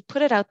to actually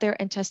put it out there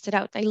and test it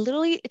out.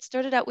 It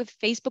started out with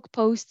Facebook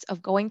posts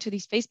of going to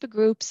these Facebook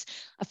groups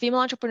of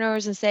female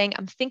entrepreneurs and saying,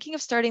 I'm thinking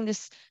of starting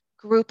this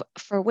group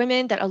for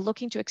women that are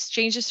looking to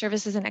exchange their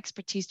services and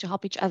expertise to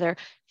help each other.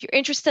 If you're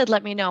interested,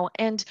 let me know.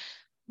 And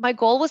my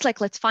goal was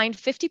like, let's find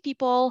 50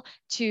 people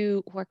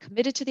who are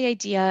committed to the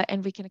idea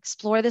and we can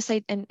explore this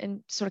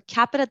and sort of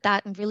cap it at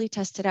that and really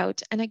test it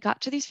out. And I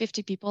got to these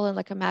 50 people in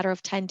like a matter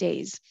of 10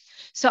 days.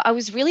 So I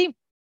was really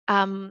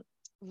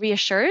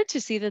reassured to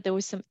see that there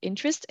was some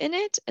interest in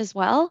it as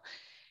well.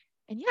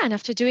 And yeah, and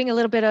after doing a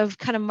little bit of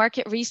kind of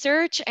market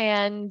research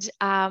and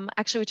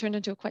actually we turned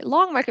into a quite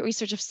long market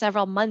research of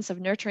several months of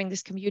nurturing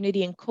this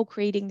community and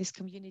co-creating this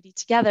community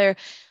together,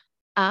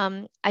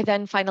 I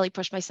then finally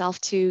pushed myself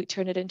to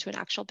turn it into an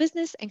actual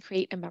business and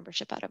create a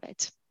membership out of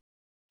it.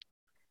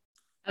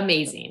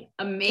 Amazing.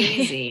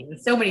 Amazing.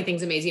 So many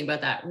things amazing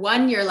about that.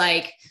 One, you're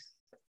like,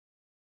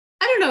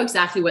 I don't know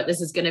exactly what this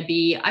is going to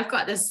be. I've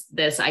got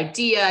this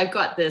idea. I've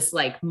got this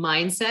like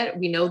mindset.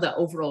 We know the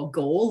overall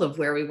goal of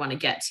where we want to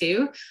get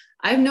to.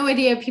 I have no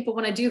idea if people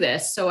want to do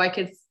this. So I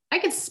could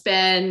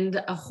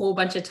spend a whole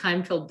bunch of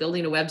time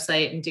building a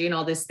website and doing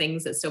all these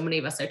things that so many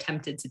of us are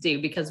tempted to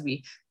do because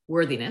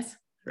worthiness,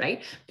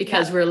 right?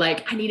 Because we're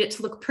like, I need it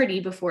to look pretty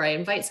before I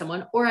invite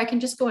someone, or I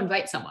can just go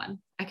invite someone.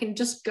 I can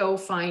just go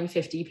find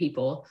 50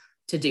 people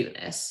to do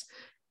this.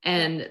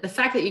 And the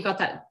fact that you got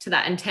that to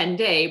that in 10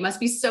 day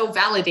must be so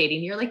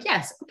validating. You're like,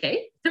 yes,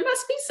 okay, there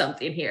must be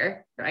something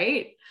here,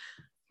 right?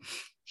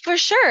 For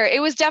sure.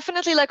 It was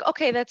definitely like,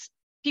 okay,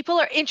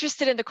 people are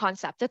interested in the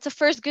concept. That's a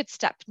first good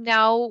step.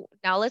 Now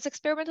let's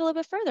experiment a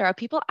little bit further. Are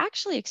people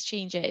actually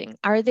exchanging?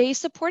 Are they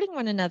supporting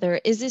one another?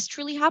 Is this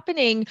truly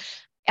happening?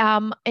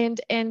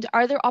 And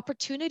are there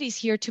opportunities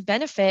here to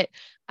benefit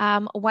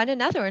one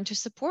another and to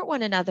support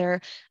one another?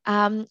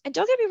 And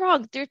don't get me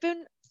wrong, there've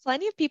been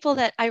plenty of people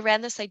that I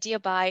ran this idea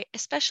by,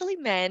 especially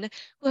men,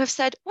 who have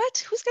said,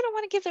 "What? Who's going to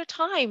want to give their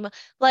time?"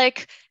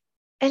 Like,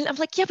 and I'm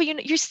like, yeah, but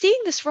you're seeing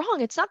this wrong.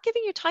 It's not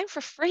giving your time for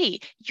free.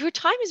 Your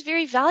time is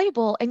very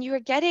valuable, and you're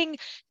getting,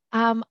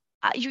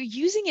 you're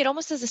using it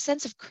almost as a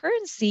sense of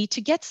currency to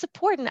get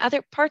support in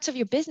other parts of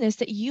your business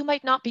that you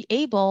might not be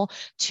able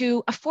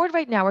to afford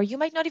right now, or you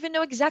might not even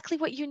know exactly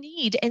what you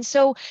need. And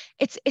so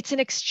it's an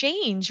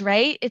exchange,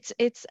 right? It's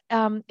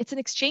an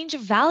exchange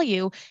of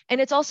value, and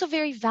it's also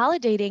very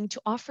validating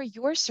to offer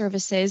your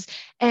services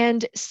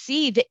and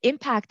see the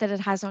impact that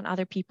it has on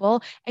other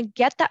people and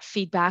get that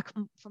feedback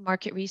from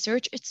market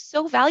research. It's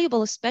so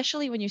valuable,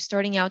 especially when you're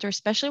starting out, or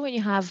especially when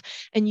you have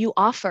a new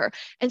offer.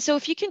 And so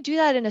if you can do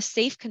that in a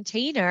safe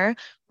container,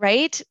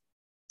 right,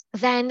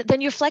 then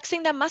you're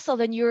flexing that muscle.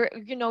 Then you're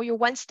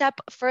one step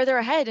further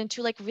ahead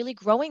into like really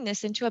growing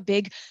this into a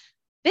big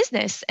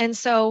business. And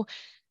so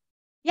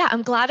yeah,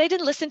 I'm glad I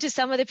didn't listen to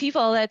some of the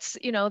people that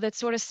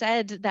sort of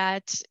said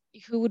that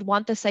who would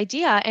want this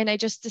idea. And I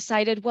just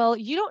decided, well,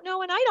 you don't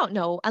know and I don't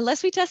know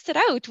unless we test it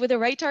out with the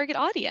right target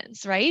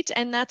audience, right?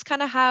 And that's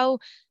kind of how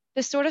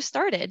this sort of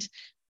started.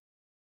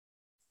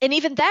 And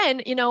even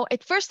then,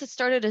 at first it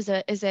started as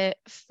a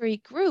free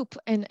group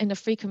and a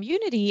free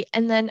community,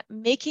 and then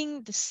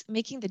making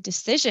the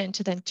decision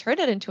to then turn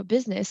it into a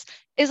business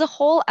is a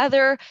whole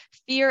other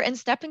fear and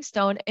stepping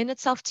stone in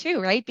itself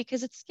too, right?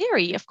 Because it's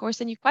scary, of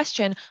course, and you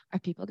question, are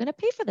people going to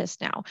pay for this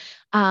now?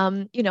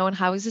 And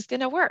how is this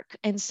going to work?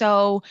 And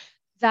so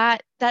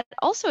that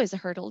also is a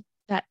hurdle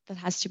that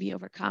has to be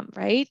overcome,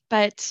 right?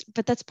 But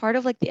that's part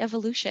of like the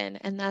evolution,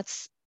 and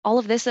that's all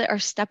of this are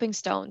stepping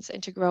stones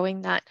into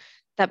growing that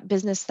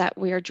business that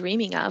we are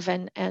dreaming of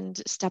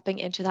and stepping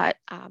into that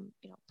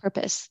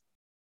purpose.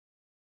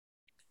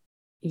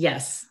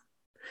 Yes.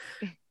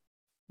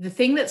 The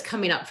thing that's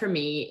coming up for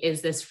me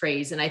is this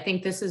phrase, and I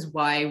think this is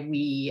why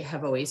we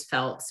have always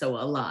felt so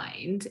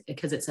aligned,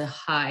 because it's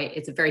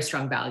a very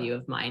strong value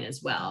of mine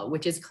as well,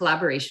 which is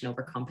collaboration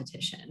over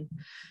competition.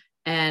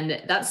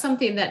 And that's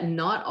something that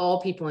not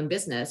all people in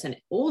business and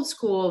old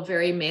school,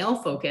 very male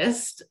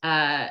focused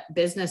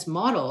business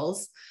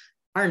models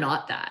are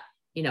not that.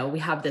 We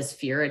have this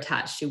fear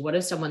attached to, what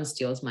if someone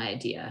steals my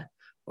idea?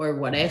 Or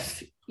what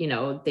if,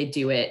 they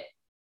do it?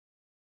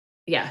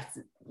 Yeah,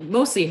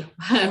 mostly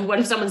what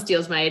if someone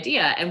steals my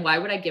idea? And why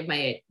would I give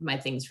my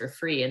things for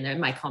free? And they're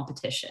my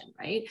competition,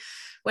 right?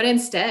 But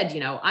instead,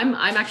 I'm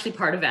actually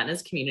part of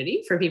Anna's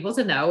community, for people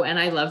to know. And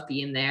I love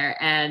being there,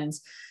 and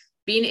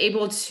being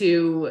able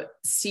to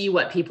see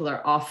what people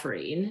are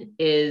offering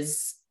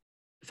is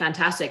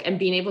fantastic. And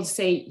being able to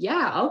say,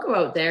 yeah, I'll go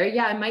out there.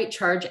 Yeah, I might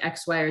charge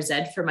X, Y, or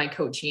Z for my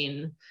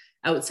coaching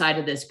outside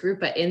of this group,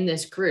 but in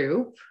this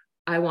group,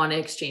 I want to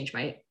exchange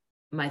my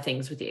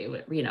things with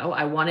you.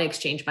 I want to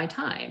exchange my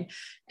time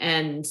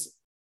and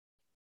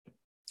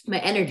my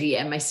energy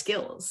and my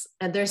skills.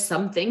 And there's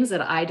some things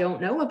that I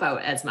don't know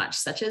about as much,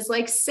 such as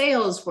like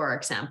sales, for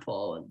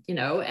example,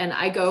 and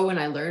I go and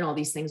I learn all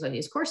these things on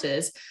these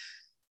courses,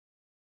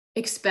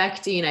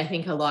 expecting, I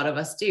think a lot of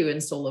us do in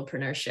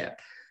solopreneurship,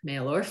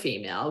 male or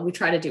female, we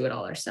try to do it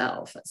all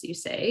ourselves, as you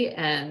say,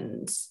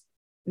 and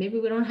maybe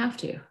we don't have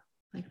to.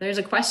 Like, there's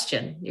a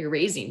question you're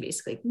raising,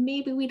 basically,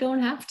 maybe we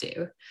don't have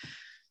to,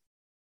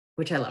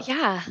 which I love.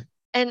 Yeah.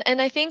 And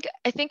I think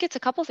it's a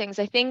couple things.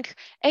 I think,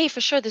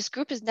 for sure, this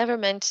group is never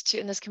meant to,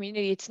 in this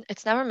community,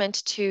 it's never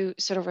meant to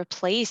sort of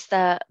replace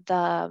the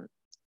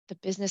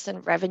business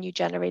and revenue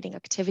generating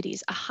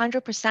activities.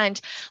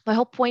 100%. My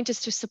whole point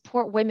is to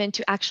support women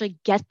to actually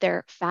get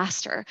there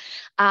faster.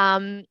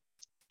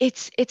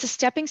 It's a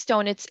stepping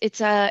stone.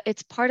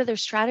 It's part of their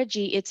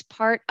strategy. It's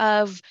part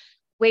of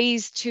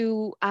ways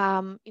to,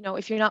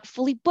 if you're not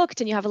fully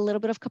booked and you have a little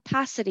bit of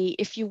capacity,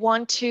 if you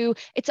want to,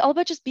 it's all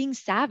about just being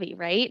savvy,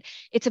 right?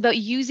 It's about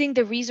using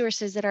the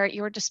resources that are at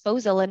your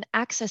disposal and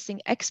accessing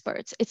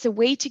experts. It's a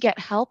way to get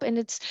help. And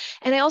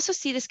I also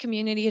see this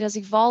community, it has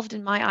evolved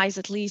in my eyes,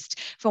 at least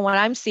from what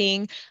I'm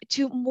seeing,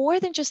 to more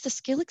than just the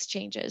skill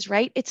exchanges,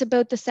 right? It's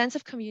about the sense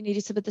of community.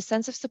 It's about the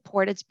sense of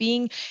support. It's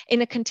being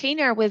in a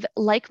container with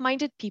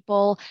like-minded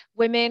people,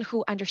 women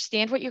who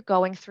understand what you're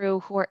going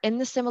through, who are in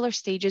the similar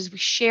stages. We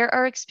share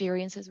our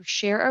experiences, we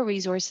share our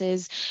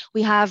resources.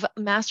 We have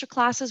master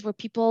classes where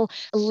people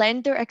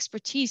lend their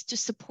expertise to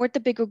support the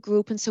bigger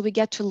group. And so we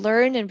get to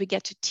learn and we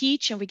get to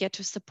teach and we get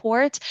to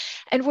support.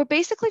 And we're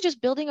basically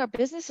just building our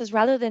businesses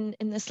rather than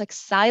in this like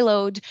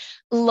siloed,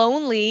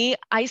 lonely,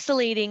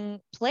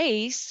 isolating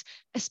place.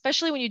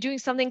 Especially when you're doing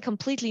something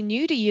completely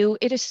new to you,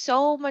 it is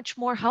so much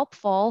more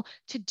helpful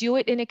to do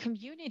it in a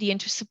community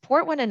and to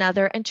support one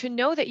another and to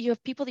know that you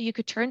have people that you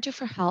could turn to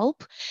for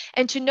help.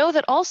 And to know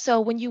that also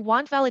when you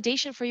want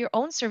validation for your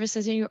own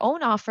services and your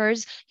own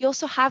offers, you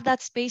also have that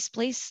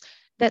place,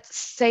 that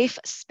safe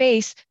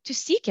space to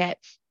seek it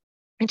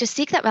and to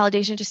seek that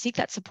validation, to seek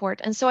that support.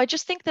 And so I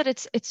just think that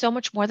it's so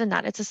much more than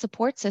that. It's a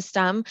support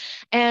system.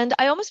 And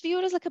I almost view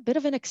it as like a bit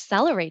of an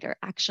accelerator,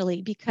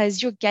 actually,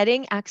 because you're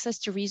getting access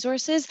to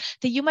resources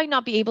that you might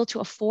not be able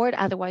to afford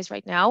otherwise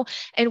right now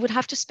and would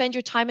have to spend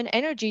your time and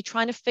energy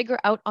trying to figure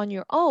out on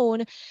your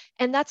own.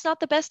 And that's not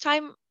the best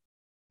time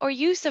or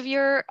use of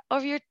your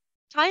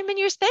time in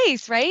your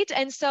space, right?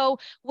 And so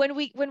when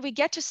we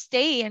get to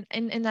stay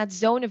in that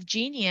zone of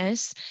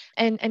genius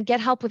and get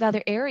help with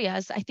other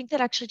areas, I think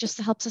that actually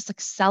just helps us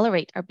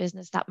accelerate our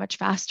business that much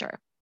faster.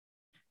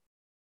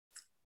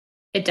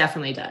 It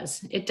definitely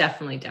does. It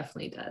definitely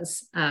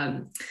does.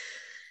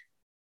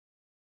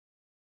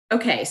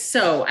 Okay,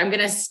 so I'm going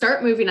to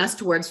start moving us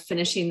towards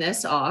finishing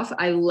this off.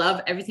 I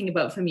love everything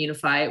about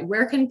Femunify.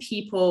 Where can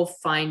people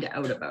find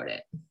out about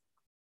it?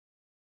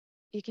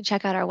 You can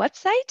check out our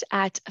website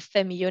at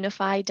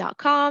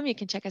femunify.com. You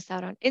can check us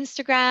out on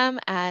Instagram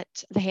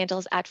at the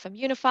handles at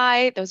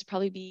Femunify. Those would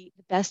probably be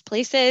the best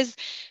places.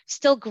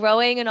 Still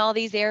growing in all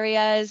these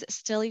areas,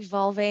 still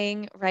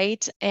evolving,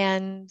 right?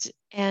 And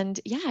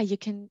yeah, you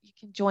can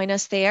join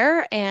us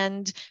there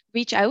and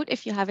reach out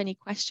if you have any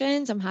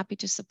questions. I'm happy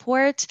to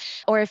support,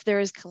 or if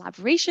there's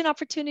collaboration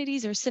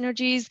opportunities or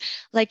synergies.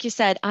 Like you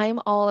said, I'm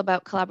all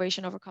about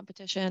collaboration over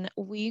competition.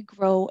 We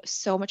grow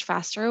so much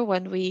faster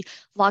when we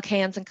lock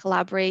hands and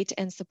collaborate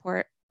and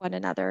support one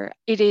another.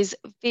 It is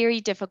very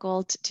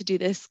difficult to do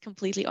this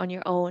completely on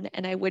your own,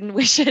 and I wouldn't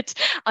wish it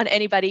on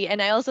anybody. And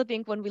I also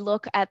think when we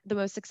look at the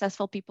most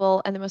successful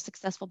people and the most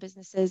successful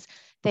businesses,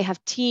 they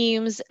have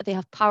teams, they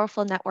have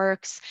powerful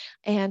networks,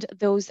 and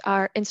those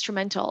are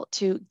instrumental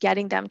to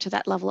getting them to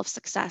that level of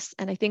success.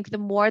 And I think the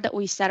more that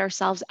we set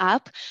ourselves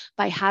up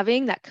by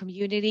having that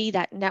community,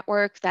 that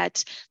network,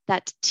 that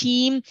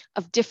team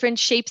of different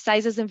shapes,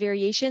 sizes, and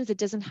variations, it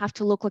doesn't have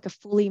to look like a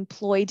fully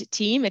employed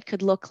team. It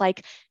could look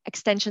like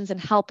extensions and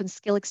help and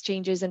skill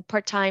exchanges and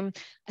part-time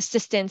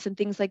assistance and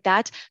things like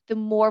that. The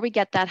more we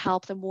get that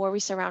help, the more we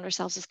surround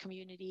ourselves as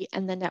community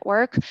and the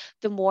network,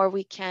 the more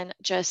we can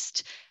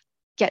just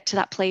get to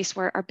that place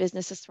where our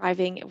business is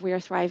thriving,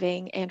 we're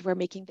thriving, and we're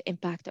making the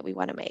impact that we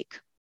want to make.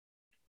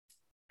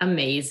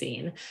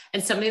 Amazing.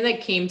 And something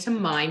that came to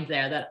mind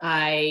there that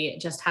I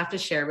just have to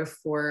share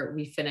before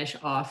we finish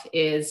off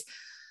is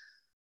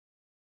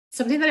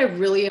something that I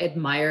really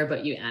admire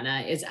about you,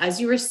 Anna, is as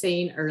you were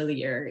saying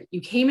earlier, you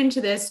came into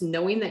this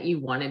knowing that you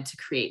wanted to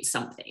create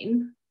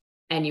something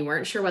and you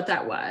weren't sure what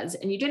that was.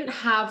 And you didn't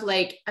have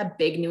like a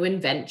big new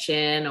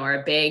invention or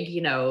a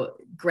big,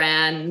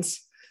 grand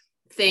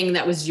thing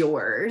that was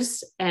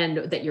yours and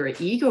that your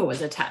ego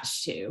was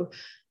attached to.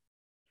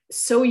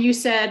 So you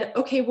said,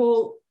 okay,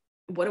 well,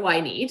 what do I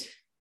need?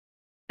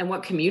 And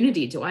what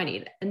community do I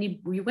need? And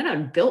you went out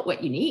and built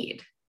what you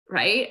need,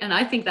 right? And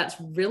I think that's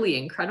really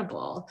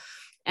incredible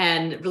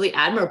and really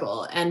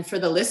admirable. And for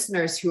the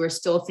listeners who are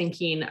still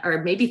thinking,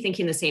 or maybe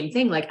thinking the same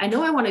thing, like, I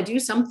know I want to do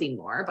something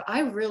more, but I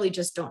really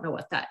just don't know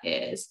what that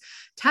is.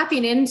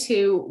 Tapping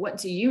into what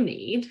do you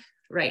need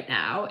right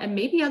now? And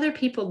maybe other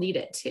people need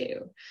it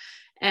too.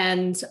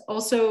 And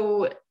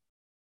also,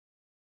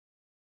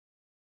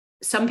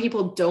 some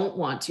people don't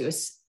want to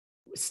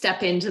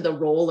step into the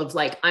role of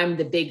like, I'm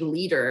the big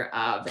leader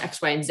of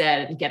X, Y, and Z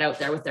and get out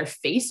there with their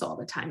face all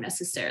the time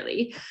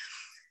necessarily.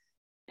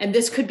 And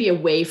this could be a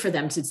way for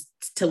them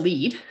to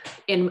lead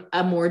in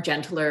a more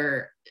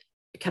gentler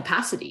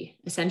capacity,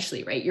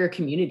 essentially, right? You're a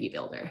community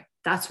builder.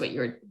 That's what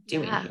you're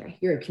doing here.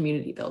 You're a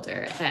community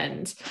builder.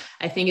 And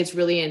I think it's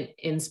really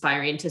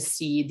inspiring to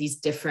see these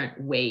different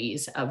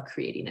ways of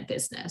creating a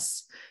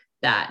business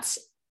that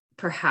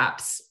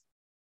perhaps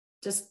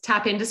just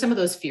tap into some of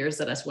those fears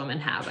that us women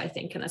have, I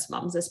think, and us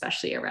moms,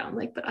 especially around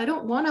like, but I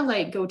don't want to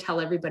like go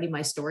tell everybody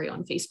my story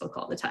on Facebook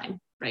all the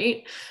time,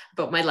 right?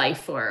 About my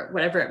life or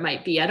whatever it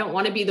might be. I don't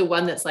want to be the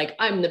one that's like,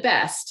 I'm the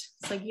best.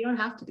 It's like, you don't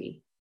have to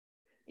be.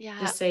 Yeah.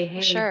 Just say,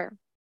 hey, sure.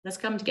 Let's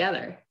come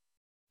together.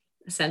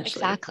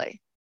 Essentially.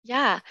 Exactly.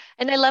 Yeah.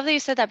 And I love that you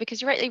said that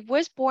because you're right. It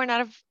was born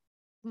out of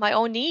my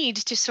own need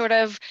to sort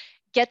of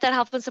get that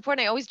help and support.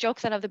 And I always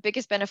joke that I'm the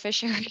biggest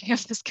beneficiary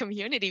of this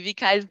community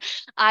because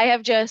I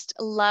have just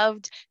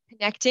loved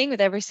connecting with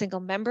every single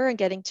member and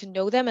getting to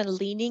know them and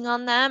leaning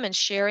on them and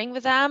sharing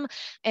with them.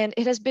 And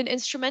it has been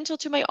instrumental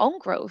to my own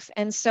growth.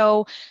 And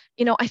so,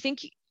 I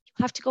think you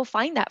have to go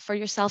find that for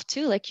yourself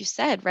too, like you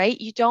said, right?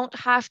 You don't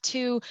have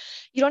to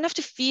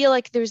feel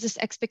like there's this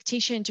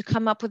expectation to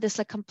come up with this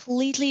like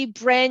completely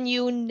brand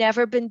new,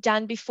 never been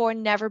done before,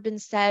 never been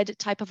said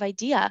type of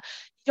idea.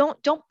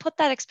 Don't put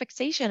that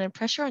expectation and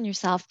pressure on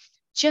yourself.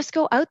 Just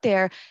go out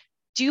there,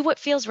 do what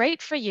feels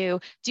right for you,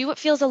 do what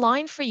feels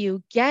aligned for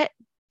you. Get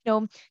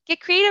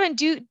creative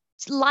and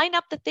line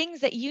up the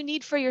things that you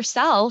need for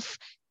yourself,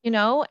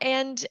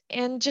 and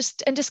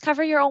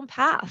discover your own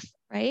path,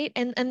 right?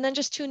 And then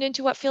just tune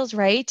into what feels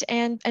right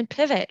and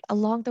pivot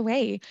along the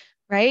way,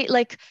 right?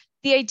 Like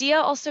the idea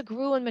also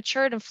grew and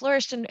matured and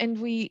flourished, and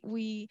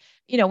we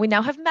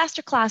now have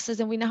master classes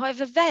and we now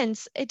have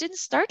events. It didn't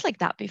start like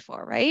that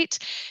before, right?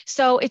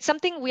 So it's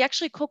something we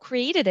actually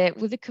co-created it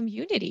with the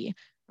community,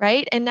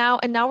 right? And now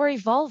we're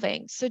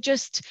evolving. So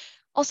just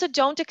also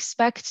don't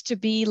expect to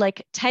be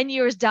like 10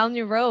 years down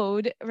the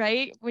road,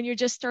 right? When you're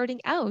just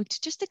starting out,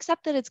 just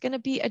accept that it's going to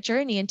be a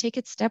journey and take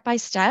it step by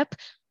step,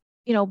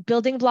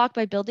 building block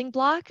by building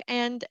block,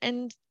 and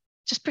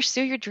just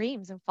pursue your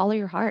dreams and follow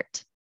your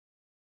heart.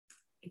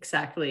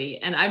 Exactly.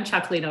 And I'm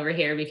chuckling over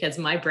here because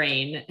my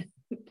brain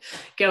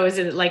goes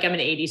in like I'm an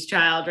 80s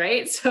child,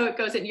 right? So it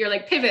goes in, you're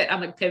like, pivot. I'm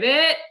like,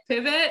 pivot.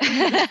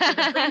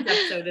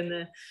 Episode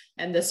in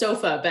the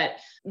sofa. But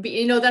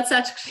that's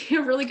actually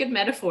a really good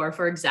metaphor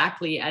for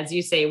exactly, as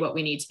you say, what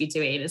we need to be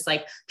doing. It's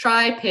like,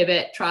 try,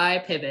 pivot.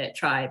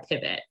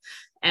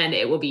 And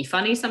it will be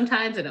funny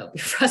sometimes, and it'll be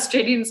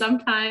frustrating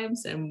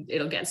sometimes, and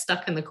it'll get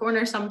stuck in the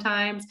corner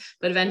sometimes,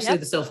 but eventually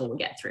the sofa will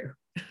get through.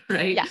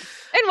 Right. Yeah.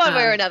 In one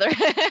way or another.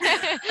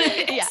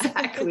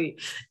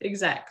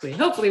 Exactly.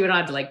 Hopefully we don't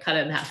have to like cut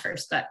it in half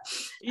first, but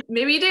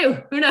maybe you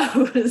do. Who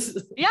knows?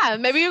 Yeah.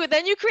 Maybe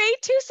then you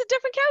create two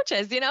different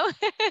couches,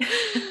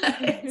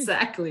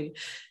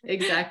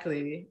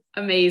 Exactly.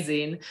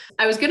 Amazing.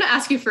 I was going to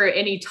ask you for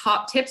any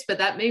top tips, but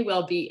that may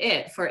well be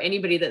it for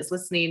anybody that's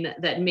listening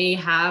that may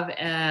have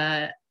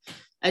a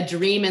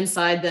dream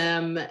inside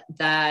them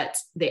that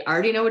they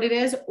already know what it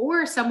is,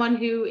 or someone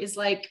who is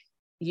like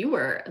you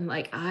were, and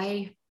like,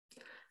 I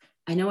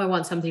know I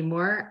want something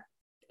more.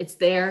 It's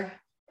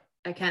there.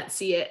 I can't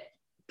see it,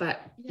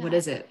 but what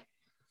is it?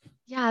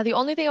 Yeah. The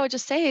only thing I would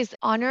just say is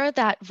honor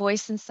that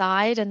voice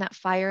inside and that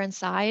fire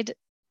inside.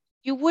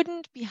 You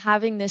wouldn't be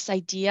having this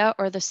idea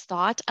or this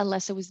thought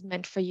unless it was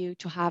meant for you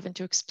to have and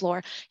to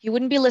explore. You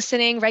wouldn't be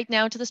listening right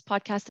now to this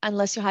podcast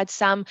unless you had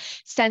some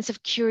sense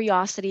of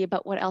curiosity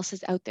about what else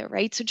is out there,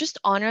 right? So just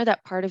honor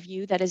that part of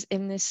you that is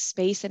in this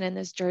space and in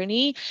this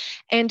journey,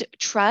 and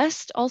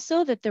trust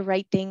also that the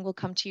right thing will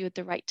come to you at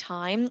the right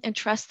time, and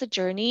trust the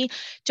journey.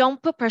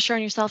 Don't put pressure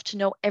on yourself to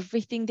know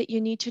everything that you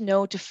need to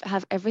know, to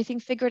have everything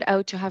figured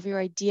out, to have your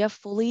idea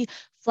fully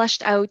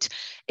fleshed out.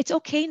 It's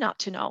okay not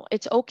to know.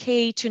 It's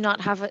okay to not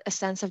have a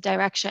sense of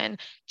direction.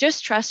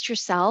 Just trust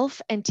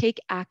yourself and take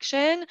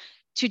action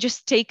to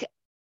just take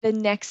the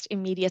next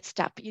immediate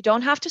step. You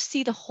don't have to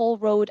see the whole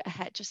road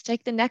ahead. Just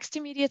take the next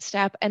immediate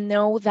step and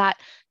know that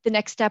the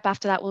next step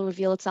after that will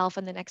reveal itself,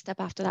 and the next step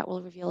after that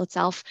will reveal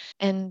itself.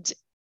 And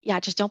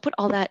just don't put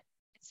all that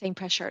same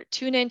pressure.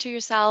 Tune into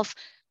yourself,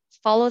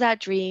 follow that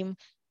dream,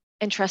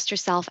 and trust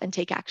yourself and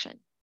take action.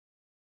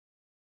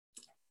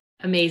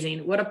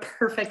 Amazing. What a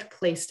perfect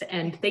place to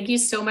end. Thank you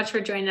so much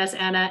for joining us,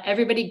 Anna.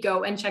 Everybody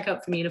go and check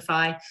out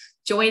Femunify.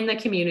 Join the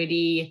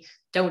community.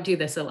 Don't do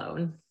this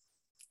alone.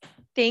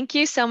 Thank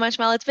you so much,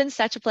 Mel. It's been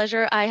such a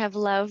pleasure. I have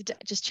loved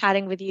just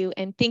chatting with you.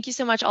 And thank you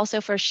so much also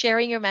for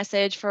sharing your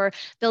message, for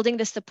building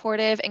this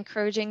supportive,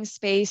 encouraging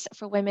space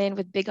for women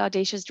with big,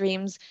 audacious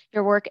dreams.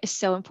 Your work is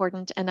so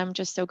important, and I'm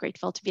just so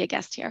grateful to be a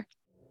guest here.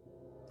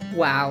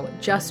 Wow.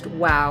 Just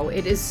wow.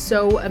 It is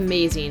so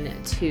amazing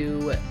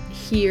to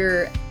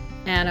hear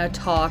Anna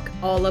talk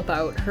all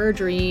about her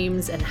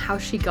dreams and how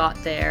she got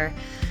there.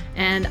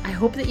 And I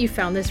hope that you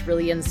found this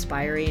really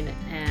inspiring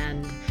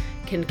and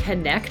can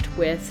connect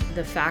with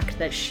the fact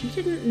that she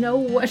didn't know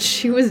what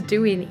she was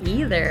doing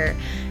either.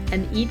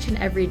 And each and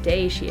every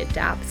day she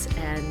adapts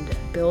and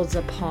builds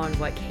upon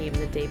what came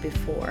the day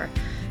before.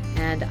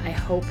 And I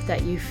hope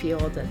that you feel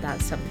that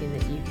that's something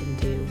that you can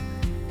do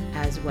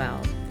as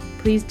well.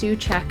 Please do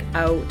check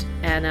out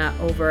Anna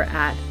over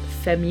at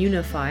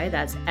Femunify,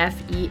 that's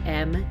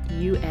FEMUNIFY.com,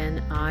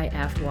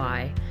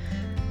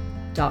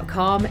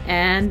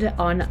 and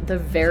on the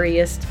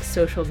various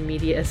social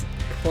media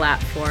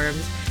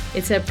platforms.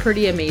 It's a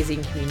pretty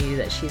amazing community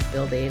that she's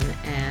building,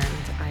 and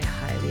I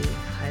highly,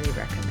 highly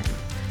recommend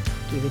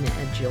giving it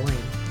a join.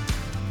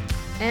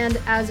 And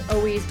as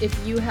always,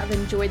 if you have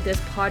enjoyed this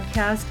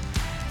podcast,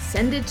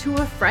 send it to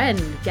a friend,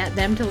 get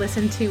them to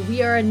listen to.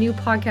 We are a new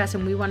podcast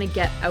and we want to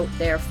get out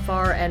there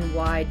far and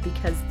wide,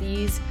 because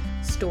these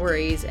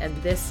stories and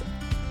this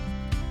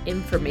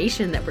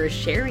information that we're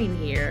sharing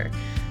here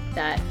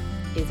that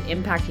is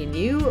impacting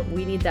you,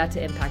 we need that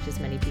to impact as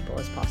many people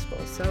as possible.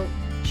 So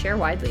share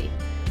widely.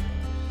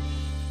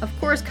 Of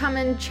course, come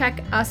and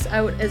check us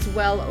out as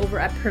well over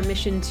at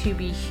Permission to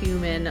Be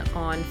Human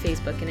on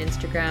Facebook and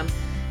Instagram.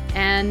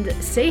 And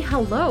say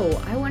hello.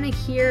 I want to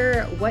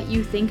hear what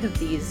you think of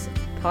these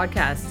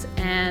podcasts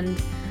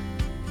and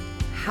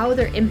how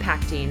they're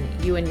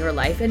impacting you in your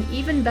life. And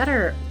even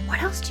better,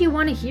 what else do you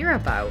want to hear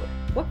about?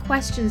 What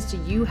questions do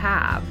you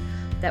have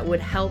that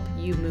would help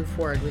you move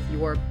forward with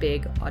your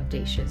big,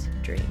 audacious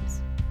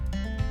dreams?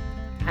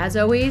 As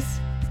always,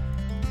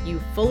 you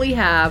fully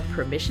have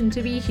permission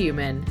to be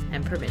human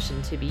and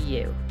permission to be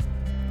you.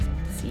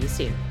 See you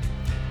soon.